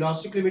जहां पे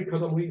इलास्टिक लिमिट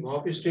खत्म हुई वहां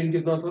पे स्ट्रेन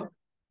कितना था,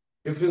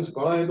 डिफरेंस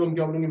बड़ा है, तो हम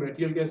क्या बोलेंगे,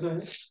 मेटेरियल कैसा है,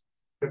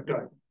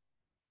 ductile.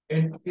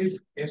 And if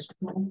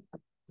S2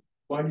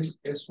 minus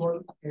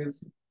S1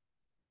 is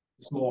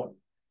small,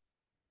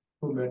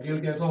 तो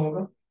मेटेरियल कैसा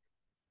होगा,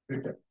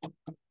 ब्रिटल।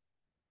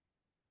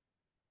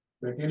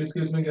 मेटेरियल इस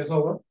केस में कैसा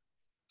होगा,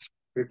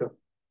 ब्रिटल।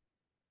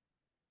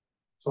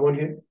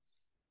 समझिए,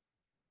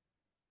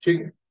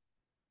 ठीक है।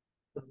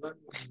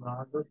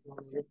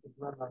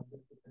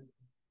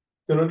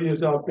 चलो जी,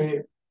 जैसे आपने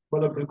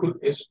मतलब बिल्कुल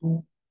S2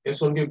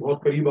 S1 के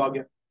बहुत करीब आ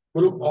गया,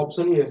 वो लोग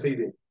ऑप्शन ही ऐसे ही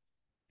दे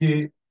कि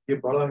ये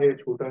बड़ा है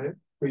छोटा है,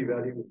 कोई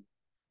वैल्यू नहीं,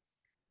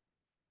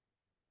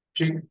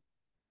 ठीक है।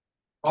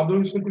 आप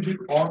लोग इसमें कुछ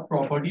एक और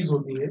प्रॉपर्टीज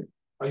होती है,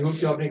 आई होप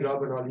कि आपने ग्राफ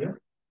बना लिया,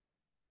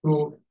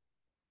 तो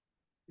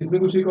इसमें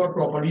कुछ एक और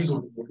प्रॉपर्टीज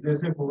होती है,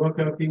 जैसे होगा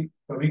क्या कि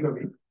कभी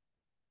कभी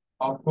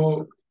आपको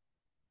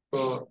अ,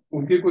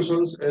 उनके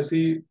क्वेश्चंस ऐसी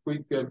कोई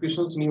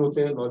कैलकुलेशंस नहीं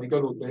होते हैं,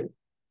 लॉजिकल होते हैं।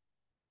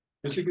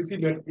 जैसे किसी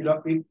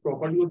एक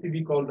प्रॉपर्टी होती है,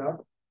 we call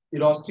that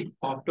elastic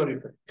after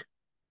effect.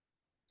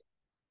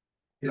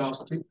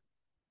 Elastic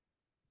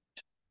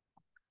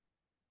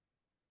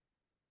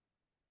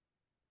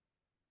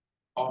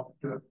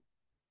after,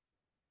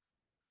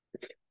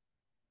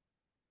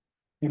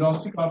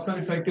 elastic after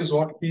effect is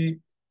what, कि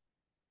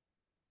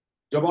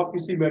जब आप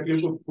किसी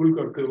मटेरियल को पुल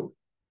करते हो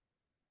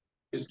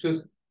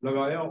स्ट्रेस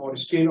लगाया और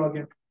स्ट्रेन आ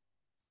गया,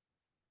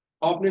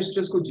 आपने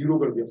स्ट्रेस को जीरो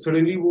कर दिया,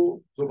 सडनली वो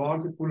जो बाहर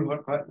से पुल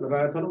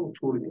लगाया था ना वो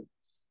छोड़ दिया,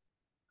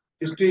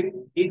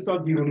 स्ट्रेन एक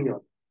साथ जीरो नहीं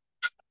आता।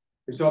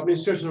 जैसे आपने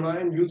स्ट्रेस लगाया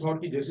एंड यू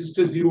थॉट कि जैसे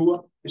स्ट्रेस जीरो हुआ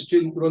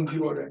स्ट्रेन तुरंत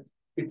जीरो आ जाए,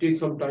 it take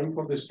some time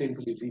for the strain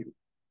to be zero.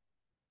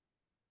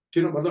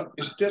 ठीक है, मतलब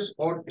स्ट्रेस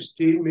और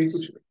स्ट्रेन में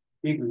कुछ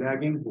एक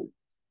लैगिंग हो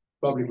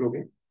तो आप लिख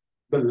लोगे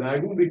the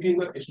lagging between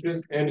the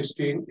stress and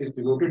strain is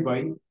denoted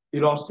by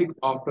elastic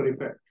after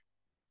effect,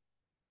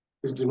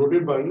 is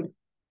denoted by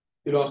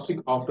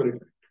elastic after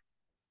effect,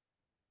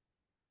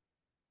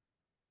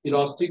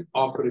 elastic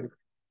after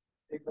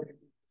effect.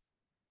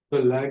 The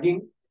lagging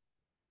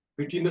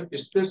between the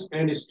stress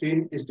and strain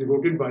is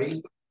denoted by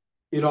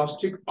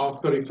elastic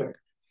after effect.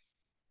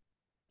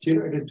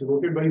 Here it is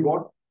denoted by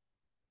what?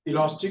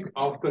 Elastic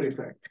after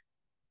effect.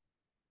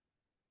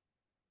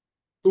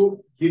 तो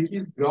ये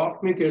चीज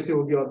graph में कैसे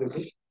होगी आप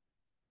देखो,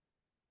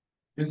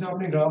 जैसे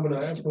आपने ग्राफ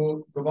बनाया तो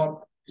जब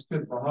आप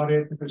स्ट्रेस बढ़ा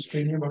रहे थे तो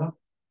स्ट्रेन ये बढ़ा,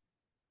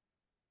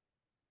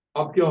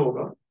 अब क्या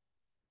होगा,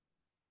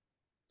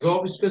 जब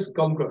आप स्ट्रेस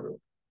कम कर रहे हो,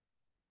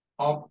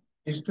 आप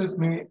स्ट्रेस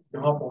में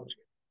यहां पहुंच गए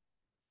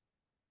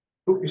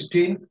तो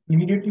स्ट्रेन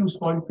इमीडिएटली उस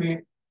पॉइंट पे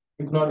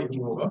इतना नहीं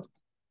होगा,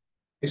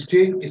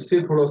 स्ट्रेन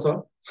इससे थोड़ा सा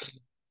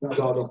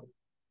ज्यादा,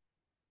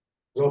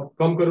 जो आप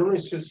कम करो ना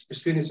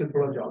स्ट्रेन इससे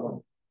थोड़ा ज्यादा हो,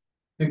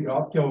 तो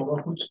ग्राफ क्या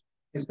होगा कुछ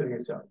इस तरीके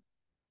से आएगा,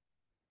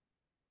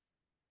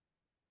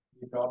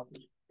 ये ग्राफ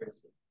कुछ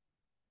ऐसे।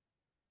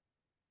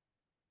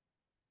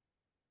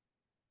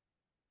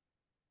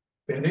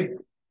 पहले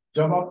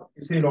जब आप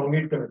इसे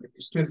इलोंगेट कर रहे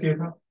थे स्ट्रेस ये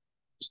था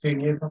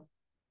स्ट्रेन ये था,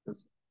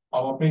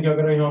 अब आपने क्या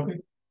करा यहाँ पे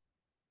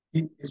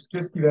कि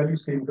स्ट्रेस की वैल्यू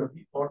सेम कर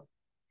दी और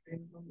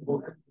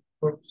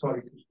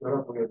सॉरी कुछ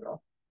गलत हो गया ग्राफ,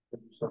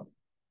 दूसरा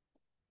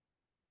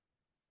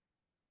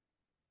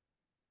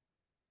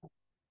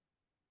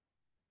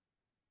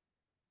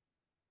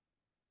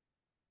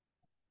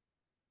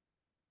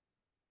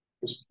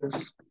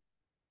स्ट्रेस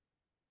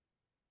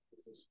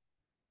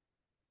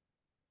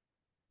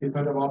ये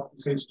था जब आप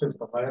इसे स्ट्रेस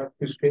बढ़ाया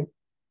फिर स्ट्रेन,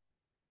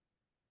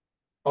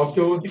 अब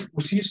क्या होगा कि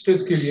उसी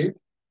स्ट्रेस के लिए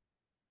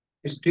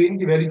स्ट्रेन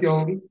की वैल्यू क्या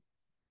होगी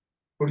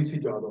थोड़ी सी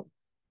ज्यादा,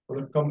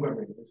 मतलब कम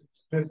करने के लिए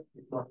स्ट्रेस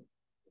इतना,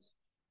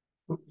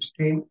 तो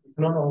स्ट्रेन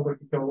इतना ना होगा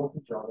कि क्या होगा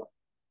कुछ ज्यादा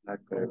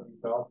लैग करेगा,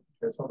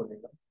 ग्राफ ऐसा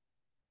बनेगा।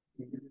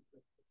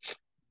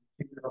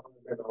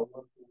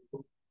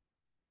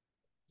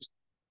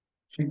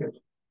 ठीक है,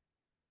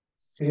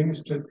 सेम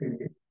स्ट्रेस के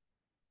लिए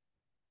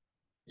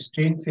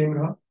स्ट्रेन सेम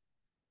रहा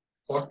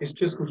और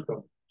स्ट्रेस कुछ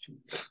कम,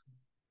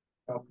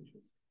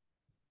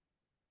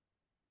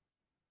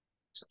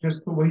 स्ट्रेस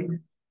तो वही है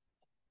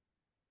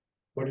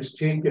बट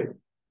स्ट्रेन क्या है,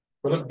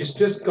 मतलब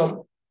स्ट्रेस कम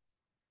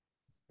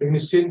लेकिन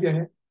स्ट्रेन क्या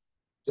है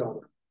ज्यादा,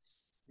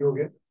 ये हो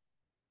गया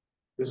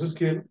दिस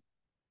स्केल।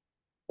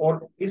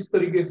 और इस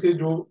तरीके से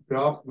जो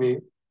ग्राफ में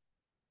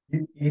ये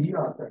एरिया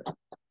आता है,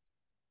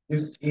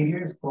 दिस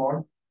एरिया इज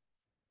कॉल्ड,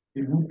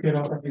 ये रूट कह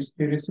रहा था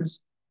हिस्टेरेसिस,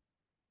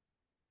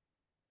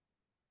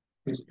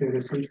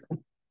 हिस्टेरेसिस।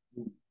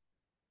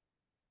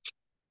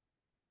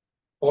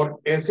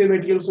 और ऐसे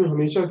मटेरियल्स में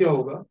हमेशा क्या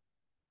होगा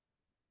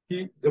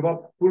कि जब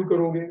आप पुल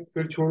करोगे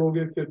फिर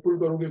छोड़ोगे फिर पुल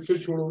करोगे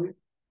फिर छोड़ोगे,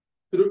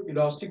 फिर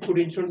इलास्टिक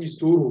पोटेंशियल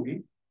स्टोर होगी,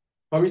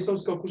 हमेशा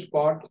उसका कुछ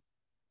पार्ट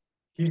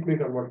हीट में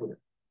कन्वर्ट हो जाए,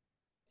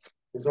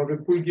 जैसे आपने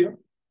पुल किया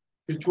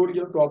फिर छोड़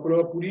दिया तो आपको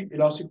लगा पूरी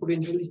इलास्टिक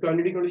पोटेंशियल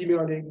काइनेटिक एनर्जी में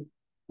आ जाएगी,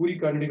 पूरी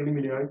काइनेटिक एनर्जी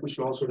में नहीं आएगी, कुछ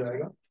लॉस हो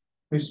जाएगा,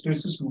 तो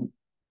स्ट्रेसिस लूप,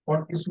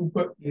 और इस लूप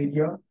का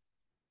area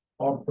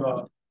of the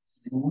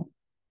loop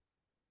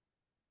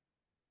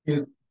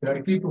is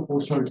directly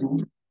proportional to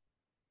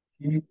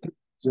heat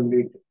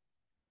generated,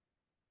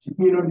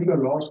 जितनी एनर्जी का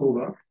लॉस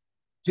होगा,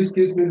 जिस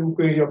केस में लूप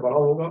का एरिया बड़ा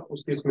होगा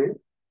उस केस में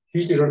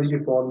हीट एनर्जी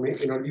के फॉर्म में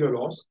एनर्जी का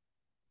लॉस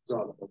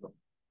ज्यादा होगा,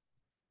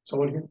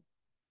 समझ गए?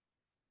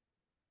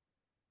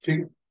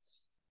 ठीक।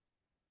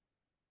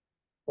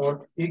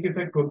 और एक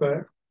इफेक्ट होता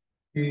है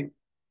कि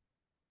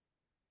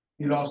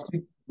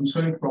इलास्टिक,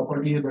 दूसरा एक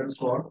प्रॉपर्टी है that is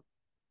called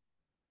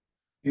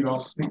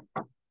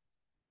elastic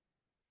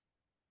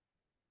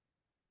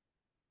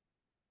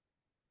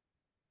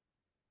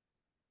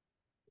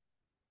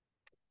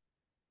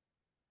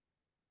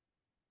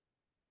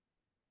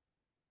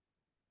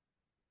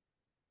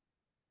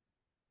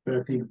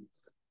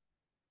फैटिगनेस।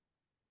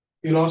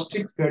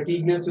 Elastic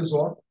फैटिगनेस is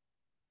what,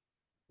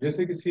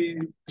 जैसे किसी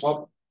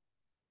आप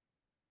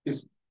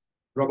इस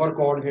रबर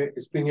कॉर्ड है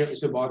स्प्रिंग है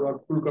उसे बार बार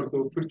पुल करते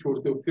हो फिर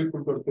छोड़ते हो फिर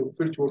पुल करते हो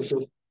फिर छोड़ते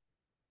हो,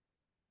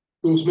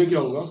 तो उसमें क्या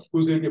होगा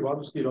कुछ देर के बाद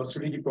उसकी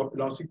इलास्टिसिटी की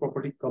इलास्टिक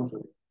प्रॉपर्टी कम हो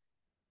जाएगी,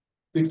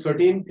 तो एक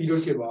सर्टेन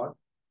पीरियड के बाद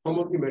हम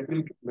अपनी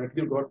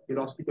मेटेरियल गॉट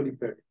इलास्टिकली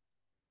फैट,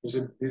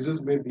 जैसे ब्रिजेस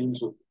में बीम्स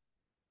होती,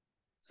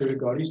 फिर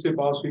गाड़ी से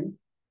पास हुई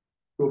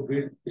तो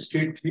ब्रिज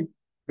स्ट्रेट थी,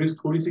 ब्रिज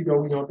थोड़ी सी क्या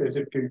होगी यहाँ पे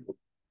ऐसे टिल्ट हो,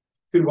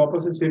 फिर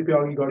वापस से सेफ पे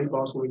आ गई गाड़ी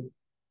पास हो गई,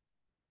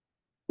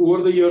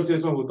 ओवर द ईयर्स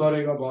ऐसा होता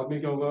रहेगा, बाद में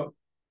क्या होगा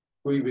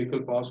कोई व्हीकल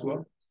पास हुआ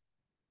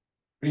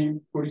ब्रिज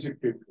थोड़ी सी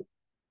टिल्ट हो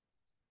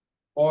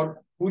और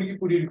पूरी की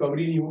पूरी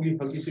रिकवरी नहीं होगी,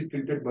 हल्की सी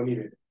टिल्टेड बनी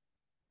रहे,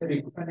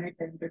 नहीं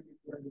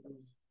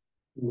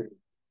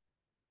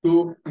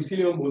तो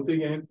इसीलिए हम बोलते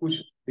हैं कुछ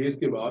डेज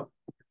के बाद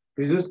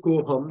ब्रिजेस को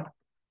हम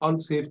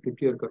अनसेफ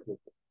डिक्लेयर कर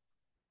देते हैं।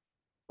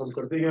 हम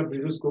करते हैं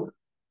ब्रिजेस को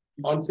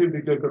अनसेफ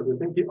डिक्लेयर कर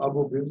देते हैं कि अब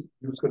वो ब्रिज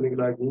यूज करने के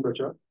लायक नहीं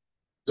बचा।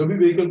 जब भी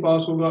व्हीकल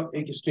पास होगा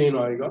एक स्ट्रेन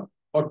आएगा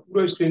और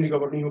पूरा स्ट्रेन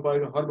रिकवर नहीं हो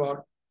पाएगा, हर बार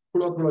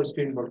थोड़ा थोड़ा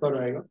स्ट्रेन बढ़ता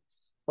रहेगा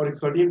और एक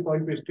सर्टेन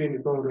पॉइंट पे स्ट्रेन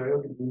इतना हो जाएगा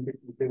कि बीम के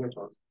टूटने का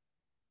चांस।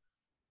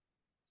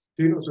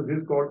 ठीक है, so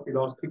this called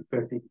elastic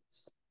fatigue.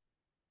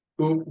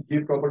 तो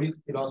ये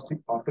properties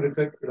elastic after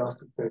effect,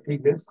 elastic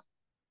फैटिगनेस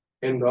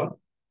and the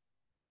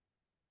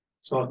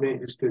साथ में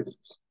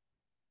हिस्टेरिसिस।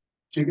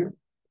 ठीक है,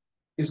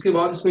 इसके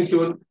बाद इसमें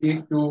केवल एक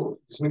जो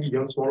जिसमें कि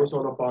यंग्स मॉडल्स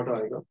वाला पार्ट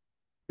आएगा,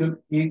 फिर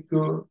एक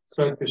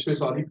शायद पिछले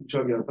साल ही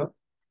पूछा गया था।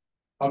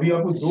 अभी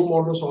आपको दो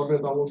मॉडल्स और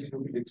बताऊंगा जो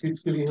कि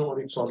लिक्विड्स के लिए हैं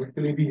और एक सॉलिड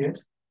के लिए भी है।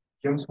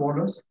 Young's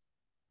models,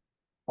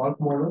 bulk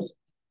models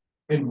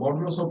and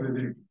models of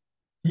rigidity,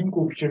 तीन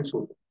कोफिशिएंट्स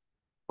होते हैं।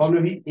 हमने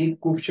अभी एक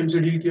कोफिशिएंट से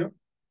डील किया,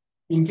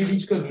 इनके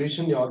बीच का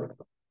रिलेशन याद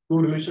रखना।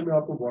 तो रिलेशन मैं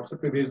आपको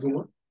व्हाट्सएप पे भेज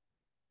दूंगा,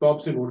 तो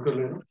आपसे नोट कर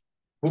लेना।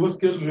 वो बस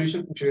केवल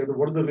रिलेशन पूछेगा, तो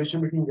what is the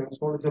relation between Young's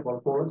models या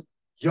बल्क मॉडल्स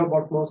या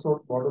बल्क मॉडल्स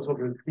और मॉडल्स ऑफ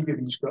रिजिडिटी के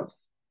बीच का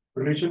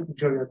रिलेशन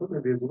पूछा गया, तो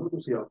मैं भेज दूंगा, तो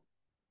उसे याद।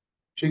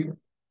 ठीक है,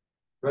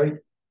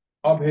 राइट।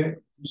 अब है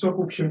दूसरा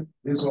क्वेश्चन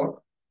दिस और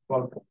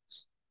बल्क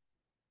मॉडल्स।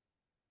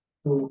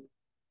 तो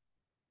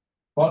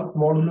बल्क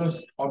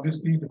मॉडुलस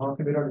ऑब्वियसली जहां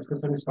से मेरा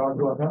डिस्कशन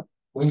स्टार्ट हुआ था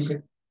वहीं पे,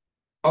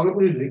 अगर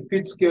मुझे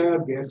लिक्विड्स क्या है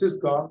गैसेस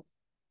का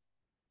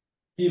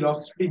की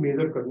इलास्टिसिटी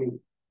मेजर करनी है,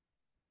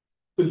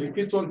 तो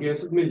लिक्विड्स और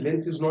गैसेस में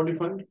length is not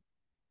defined,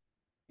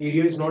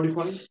 area is not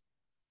defined,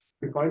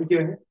 defined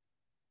क्या है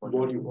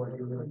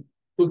वॉल्यूम।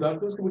 तो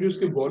दैट मींस कि मुझे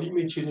उसके वॉल्यूम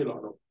में चेंज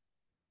लाना हो,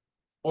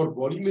 और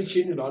वॉल्यूम में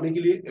चेंज लाने के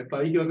लिए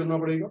अप्लाई क्या करना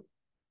पड़ेगा,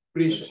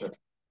 प्रेशर।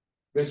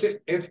 वैसे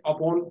एफ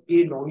अपॉन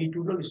ए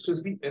लॉन्गिट्यूडनल स्ट्रेस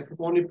भी एफ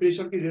अपॉन ए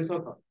प्रेशर के जैसा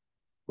था,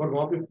 पर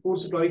वहां पे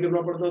फोर्स अप्लाई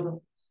करना पड़ता था।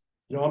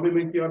 यहाँ पे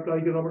मैं क्या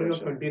अप्लाई करना पड़ेगा,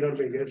 कंटेनर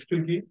में गैस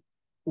फिल की,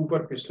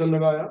 ऊपर पिस्टन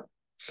लगाया,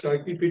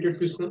 टाइटली फिटेड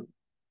पिस्टन,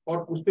 और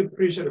उस पर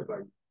प्रेशर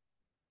अप्लाई।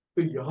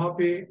 तो यहाँ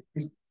पे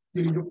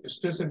इसके लिए जो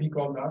स्ट्रेस है we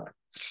call that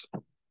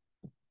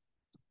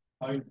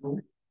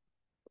hydrostatic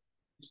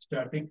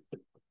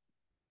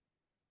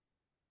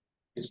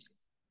stress.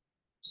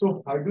 So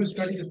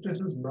hydrostatic stress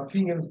is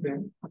nothing else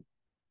then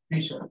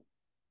pressure,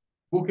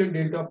 वो क्या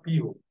डेल्टा पी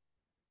हो।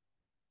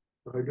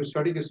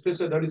 हाइड्रोस्टैटिक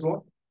स्ट्रेस है that is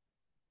what,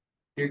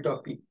 delta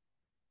P.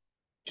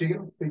 ठीक है,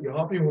 तो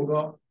यहाँ पे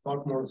होगा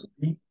पार्ट मॉडल्स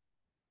बी,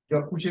 या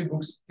कुछ एक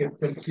बुक्स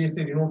कैपिटल के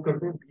से डिनोट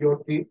करते हैं, बी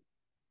और के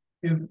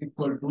is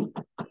equal to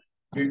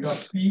delta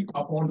P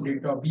upon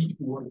delta B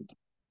over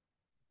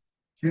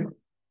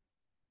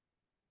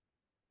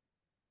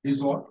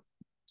is what,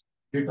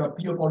 delta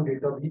P upon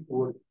delta B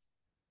over.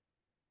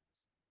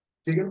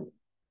 ठीक है,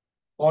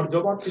 और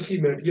जब आप किसी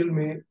मटेरियल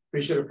में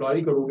प्रेशर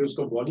अप्लाई करोगे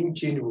उसका वॉल्यूम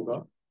चेंज होगा,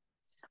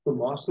 तो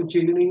मास तो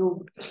चेंज नहीं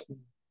होगा,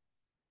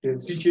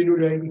 डेंसिटी चेंज हो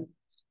जाएगी।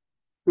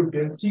 तो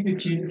डेंसिटी के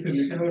चेंज से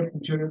रिलेटेड अगर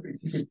पूछा गया तो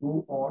इसी के दो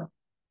और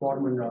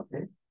फॉर्म बन जाते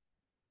हैं।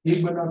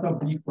 एक बन जाता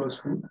B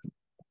equals to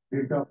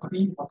delta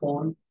P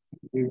upon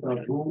delta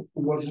rho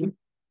over root.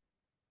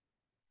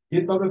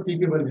 ये तब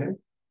एप्लीकेबल है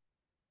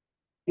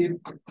if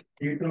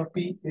delta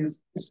P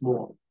is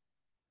small.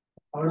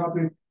 अगर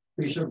आपने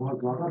प्रेशर बहुत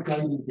ज्यादा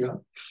अप्लाई नहीं किया,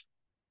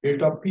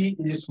 डेल्टा पी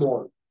इज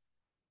स्मॉल,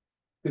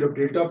 फिर अब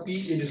डेल्टा पी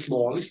इज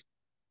स्मॉल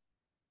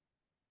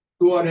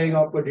तो आ रहेगा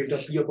आपका delta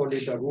P upon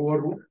delta rho over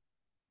root.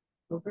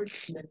 तो फिर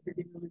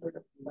डेंसिटी में भी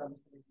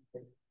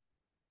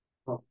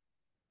हाँ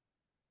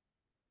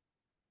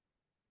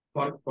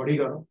फर्क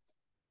पड़ेगा ना,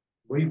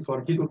 वही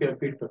फर्क ही तो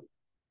कैलकुलेट कर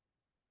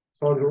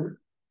समझ लो।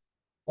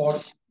 और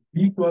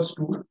B plus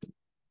two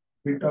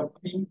delta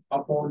P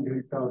upon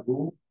delta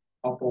rho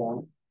upon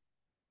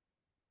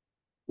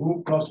rho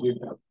plus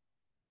delta,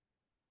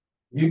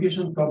 ये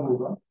इक्वेशन कब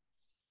होगा,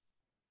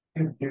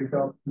 if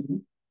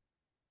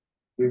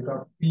delta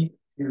P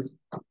is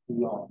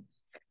large.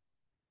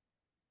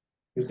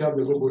 जैसे आप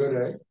देखो बोला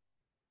जाए,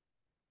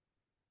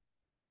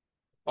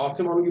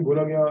 आपसे मानो कि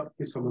बोला गया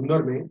कि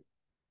समुद्र में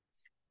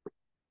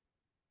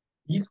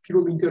 20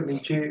 किलोमीटर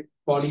नीचे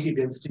पानी की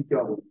डेंसिटी क्या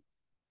होगी,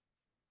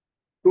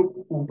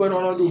 तो ऊपर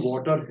वाला जो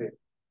वाटर है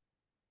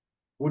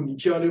वो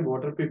नीचे वाले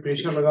वाटर पे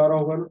प्रेशर लगा रहा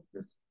होगा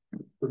ना,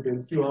 तो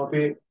डेंसिटी वहां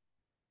पे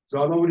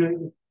ज्यादा हो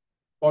जाएगी।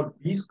 और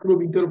 20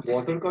 किलोमीटर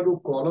वाटर का जो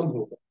कॉलम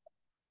होगा,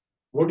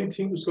 व्हाट डू यू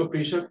थिंक उसका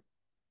प्रेशर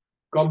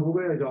कम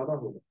होगा या ज्यादा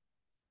होगा,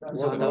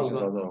 ज्यादा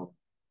होगा।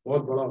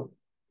 बहुत बड़ा होगा।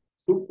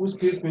 तो उस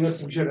केस में अगर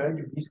पूछा रहा है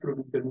कि 20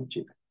 किलोमीटर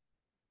नीचे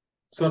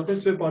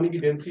सरफेस पे पानी की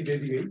डेंसिटी दे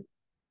दी गई,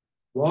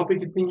 वहां पे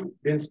कितनी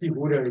डेंसिटी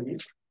हो जाएगी,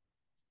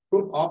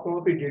 तो आप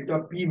वहां पे डेल्टा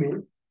पी में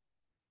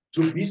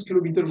जो 20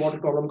 किलोमीटर वाटर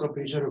कॉलम का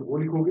प्रेशर है वो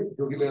लिखोगे,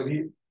 जो कि मैं अभी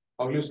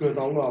अगले उसमें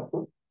बताऊंगा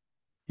आपको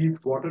कि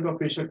वाटर का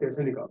प्रेशर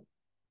कैसे निकाल।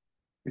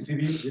 किसी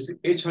भी जैसे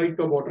एच हाइट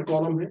का वाटर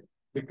कॉलम है,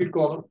 लिक्विड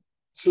कॉलम,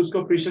 तो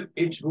उसका प्रेशर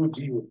एच रो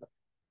जी होता है।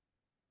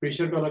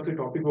 प्रेशर का अलग से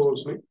टॉपिक होगा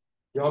उसमें,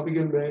 यहाँ पे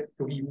मैं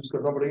क्योंकि यूज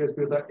करना पड़ेगा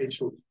इसमें होता है H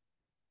rho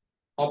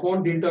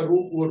upon delta rho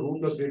over रो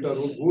प्लस डेल्टा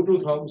रो। रो जो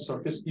था उस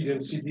सरफेस की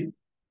डेंसिटी थी,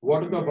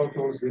 वाटर का बल्क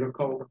मॉडल दे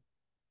रखा होगा,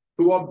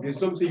 तो आप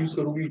विजडम से यूज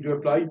करोगे। जो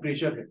अप्लाई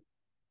प्रेशर है,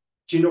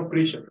 चेंज ऑफ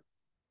प्रेशर,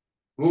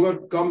 वो अगर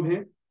कम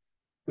है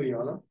तो ये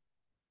आना,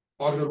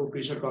 और अगर वो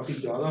प्रेशर काफी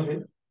ज्यादा है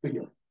तो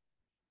ये,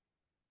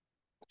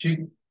 ठीक।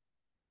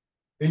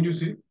 देन यू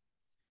सी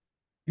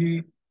कि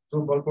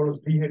जो वर्क फॉर्स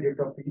बी है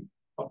delta P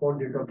upon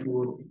delta P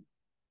वो होगी।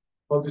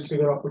 और जिससे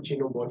अगर आपको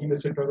चेन ऑफ बॉडी में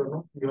सेट करना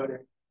क्लियर है,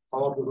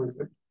 अब आप देखो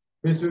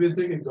इसमें बेस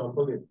एक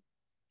एग्जांपल दे,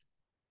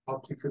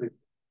 आप ठीक से देखो।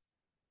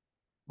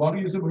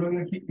 बाकी जैसे बोला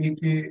गया कि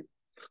एक ये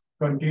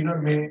कंटेनर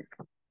में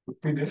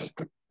इसकी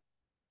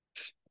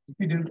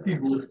डेंसिटी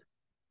हो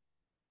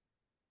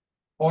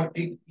और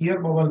एक एयर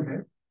बबल है,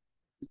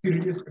 इसकी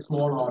रेडियस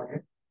स्मॉल आर है,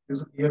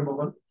 जैसे एयर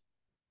बबल,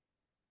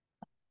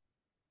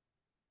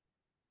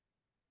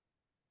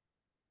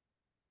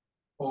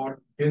 और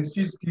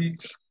डेंसिटी की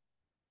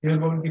एयर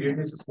बबल की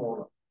radius small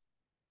are,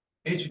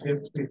 H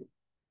depth पे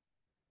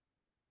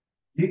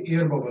ये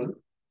एयर बबल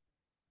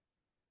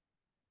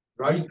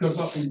राइज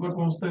करता ऊपर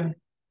पहुंचता है।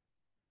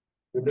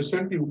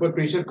 अंडरस्टैंड कि ऊपर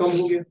प्रेशर कम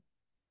हो गया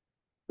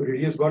तो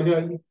रेडियस बढ़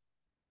जाएगी।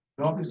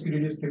 यहाँ पे इसकी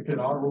रेडियस कैपिटल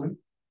आर होगी।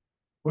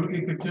 बोल के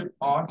कैपिटल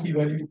आर की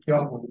वैल्यू क्या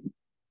होगी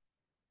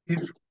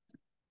if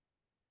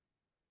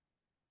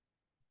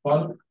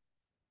bulk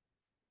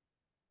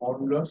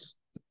modulus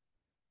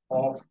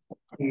of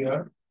air,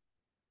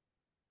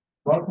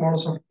 bulk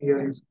modulus of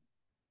air is,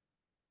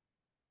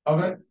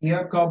 अगर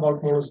एयर का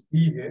बल्क मॉडुलस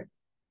बी है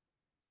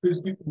तो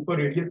इसकी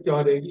ऊपर रेडियस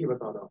क्या रहेगी ये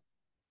बताना।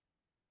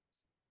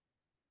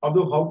 अब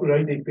दो how to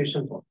right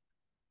equation for,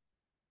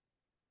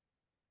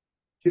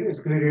 फिर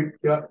इसके लिए रेट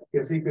क्या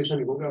कैसे इक्वेशन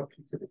लिखोगे आप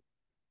ठीक से देखो।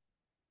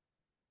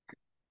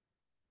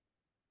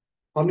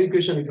 हमने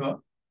इक्वेशन लिखा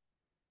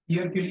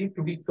एयर के लिए,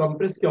 क्योंकि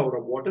कंप्रेस क्या हो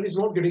रहा है, water is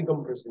not getting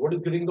compressed, what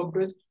is getting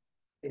compressed,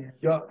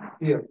 क्या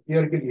एयर,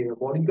 एयर के लिए है,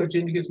 बॉडी का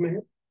चेंज किसमें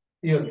है,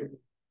 एयर में।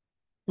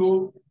 तो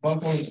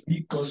bulk modulus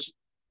B cost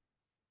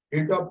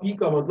delta P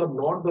का मतलब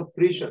not the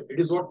pressure, it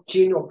is not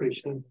change of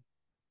pressure.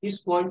 इस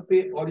पॉइंट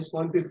पे और इस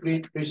पॉइंट पे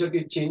प्रेशर के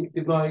चेंज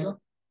कितना आएगा,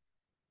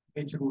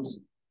 एच रो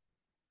जी।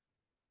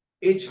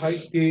 एच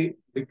हाइट के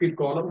लिक्विड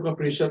कॉलम का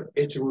प्रेशर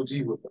एच रो जी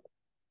होता है,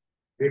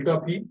 delta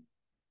P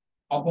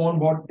upon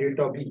what,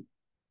 delta B.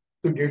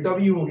 तो डेल्टा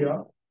बी हो गया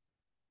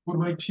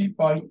 4/3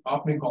 पाई,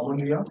 आपने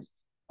कॉमन लिया,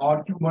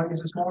 are Q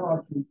minus small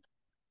are Q,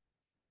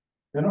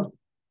 है ना।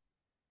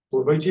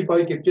 4/3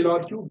 pi capital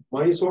R Q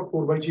minus और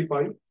 4/3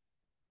 पाई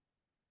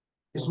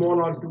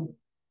स्मॉल आर क्यू।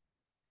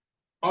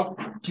 अब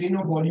चेन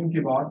ऑफ वॉल्यूम के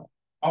बाद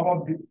अब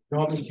आप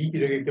यहाँ पे डी की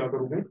जगह क्या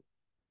करोगे,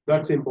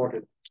 दैट्स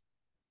इंपॉर्टेंट।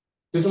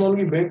 जैसे मान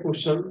लीजिए मैं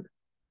क्वेश्चन,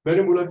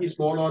 मैंने बोला कि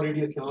स्मॉल आर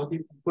रेडियस यहाँ थी,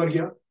 ऊपर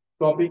गया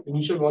तो आप एक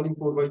initial volume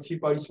 4/3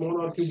 pi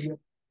small are Q लिया।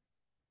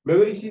 मैं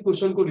अगर इसी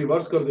क्वेश्चन को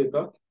रिवर्स कर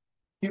देता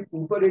कि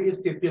ऊपर रेडियस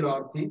कैपिटल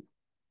आर थी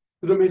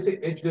तो मैं इसे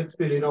एच डेप्थ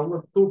पे ले रहा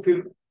तो फिर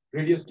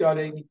रेडियस क्या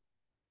रहेगी,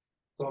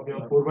 तो आप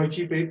यहाँ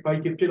 4/3 पाई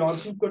कैपिटल आर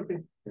क्यूब करते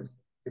हैं,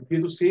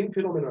 ये तो सेम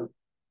फिनोमेनन।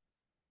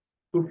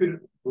 तो फिर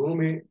दोनों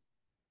में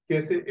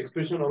कैसे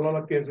एक्सप्रेशन अलग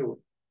अलग कैसे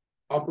हो,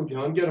 आपको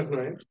ध्यान क्या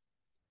रखना है,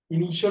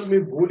 इनिशियल में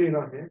वो लेना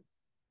है,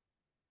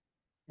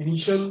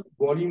 इनिशियल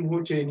वॉल्यूम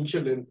हो चाहे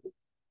इनिशियल लेंथ हो,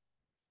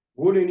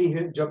 वो लेनी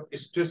है जब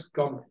स्ट्रेस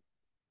कम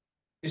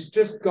है।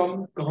 स्ट्रेस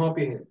कम कहाँ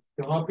पे है,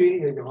 यहाँ पे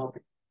या यहाँ पे,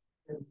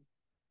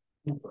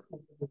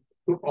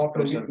 तो आप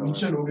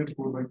इनिशियल हो गए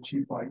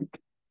 4/3 पाई।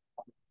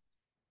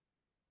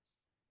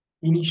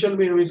 इनिशियल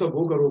में हमेशा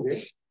वो करोगे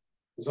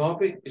जहां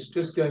पे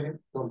स्ट्रेस क्या है,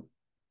 कम।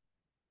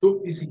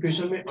 तो इस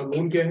इक्वेशन में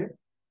अननोन क्या है,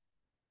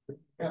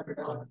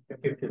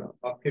 कैपिटल आर।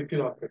 आप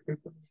कैपिटल आर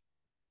करके,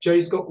 चाहे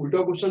इसका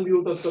उल्टा क्वेश्चन भी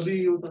होता तभी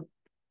ये होता,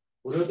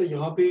 बोल रहा था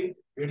यहाँ पे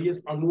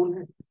रेडियस अननोन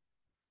है,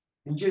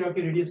 नीचे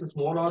जाके रेडियस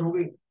स्मॉल आर हो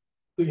गई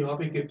तो यहाँ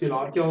पे कैपिटल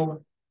आर क्या होगा,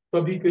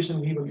 तभी इक्वेशन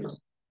नहीं बनेगा,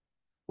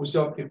 उससे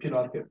आप कैपिटल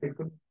आर कैलकुलेट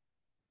करो।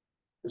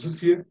 This is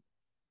clear.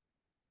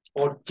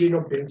 और चेन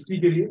ऑफ डेंसिटी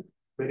के लिए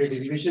मैंने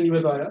डेरिवेशन ही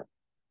बताया,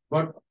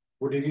 बट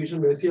वो डेरिवेशन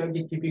वैसे है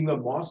कि keeping the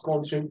mass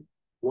constant,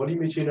 volume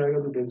में चेंज आएगा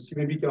तो डेंसिटी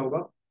में भी क्या होगा,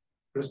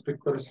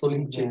 रेस्पेक्ट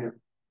करस्पॉन्डिंग चेंज है,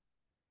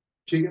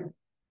 ठीक है।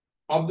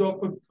 अब जो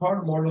आपको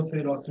थर्ड मॉडल से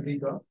वेलोसिटी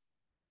का,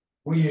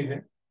 वो ये है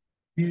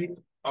कि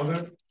अगर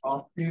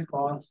आपके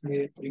पास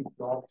ये एक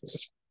ब्लॉक है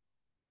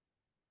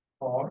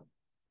और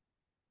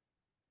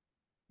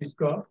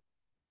इसका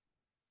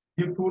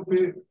ये फ्लोर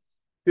पे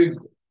फिक्स,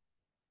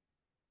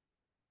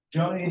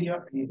 जहाँ एरिया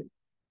ए है,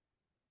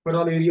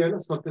 ओवरऑल एरिया है ना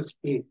सरफेस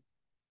ए,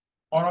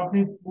 और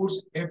आपने फोर्स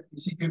एफ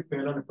इसी के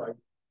पहला अप्लाई,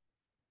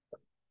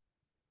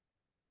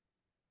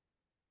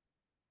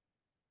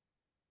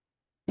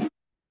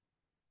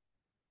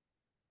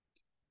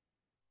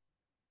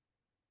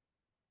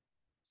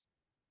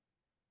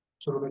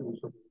 चलो मैं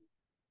दूसरा,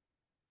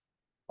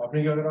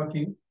 आपने क्या करा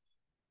कि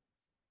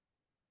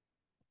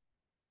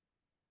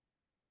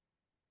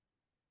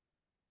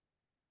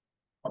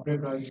आपने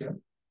अप्लाई किया,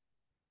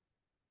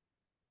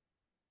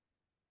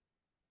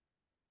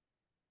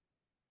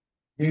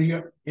 एरिया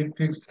ए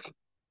फिक्स,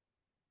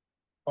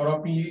 और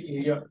आपने ये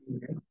एरिया ए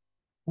है,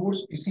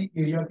 फोर्स इसी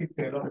एरिया के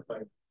पहला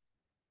अप्लाई,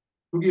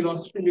 क्योंकि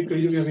लास्ट में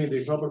कई जगह हमें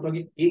देखना पड़ता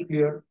कि एक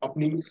लेयर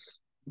अपनी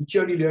नीचे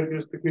वाली लेयर के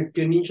रिस्पेक्ट में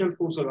टेंशन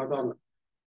फोर्स लगाता है,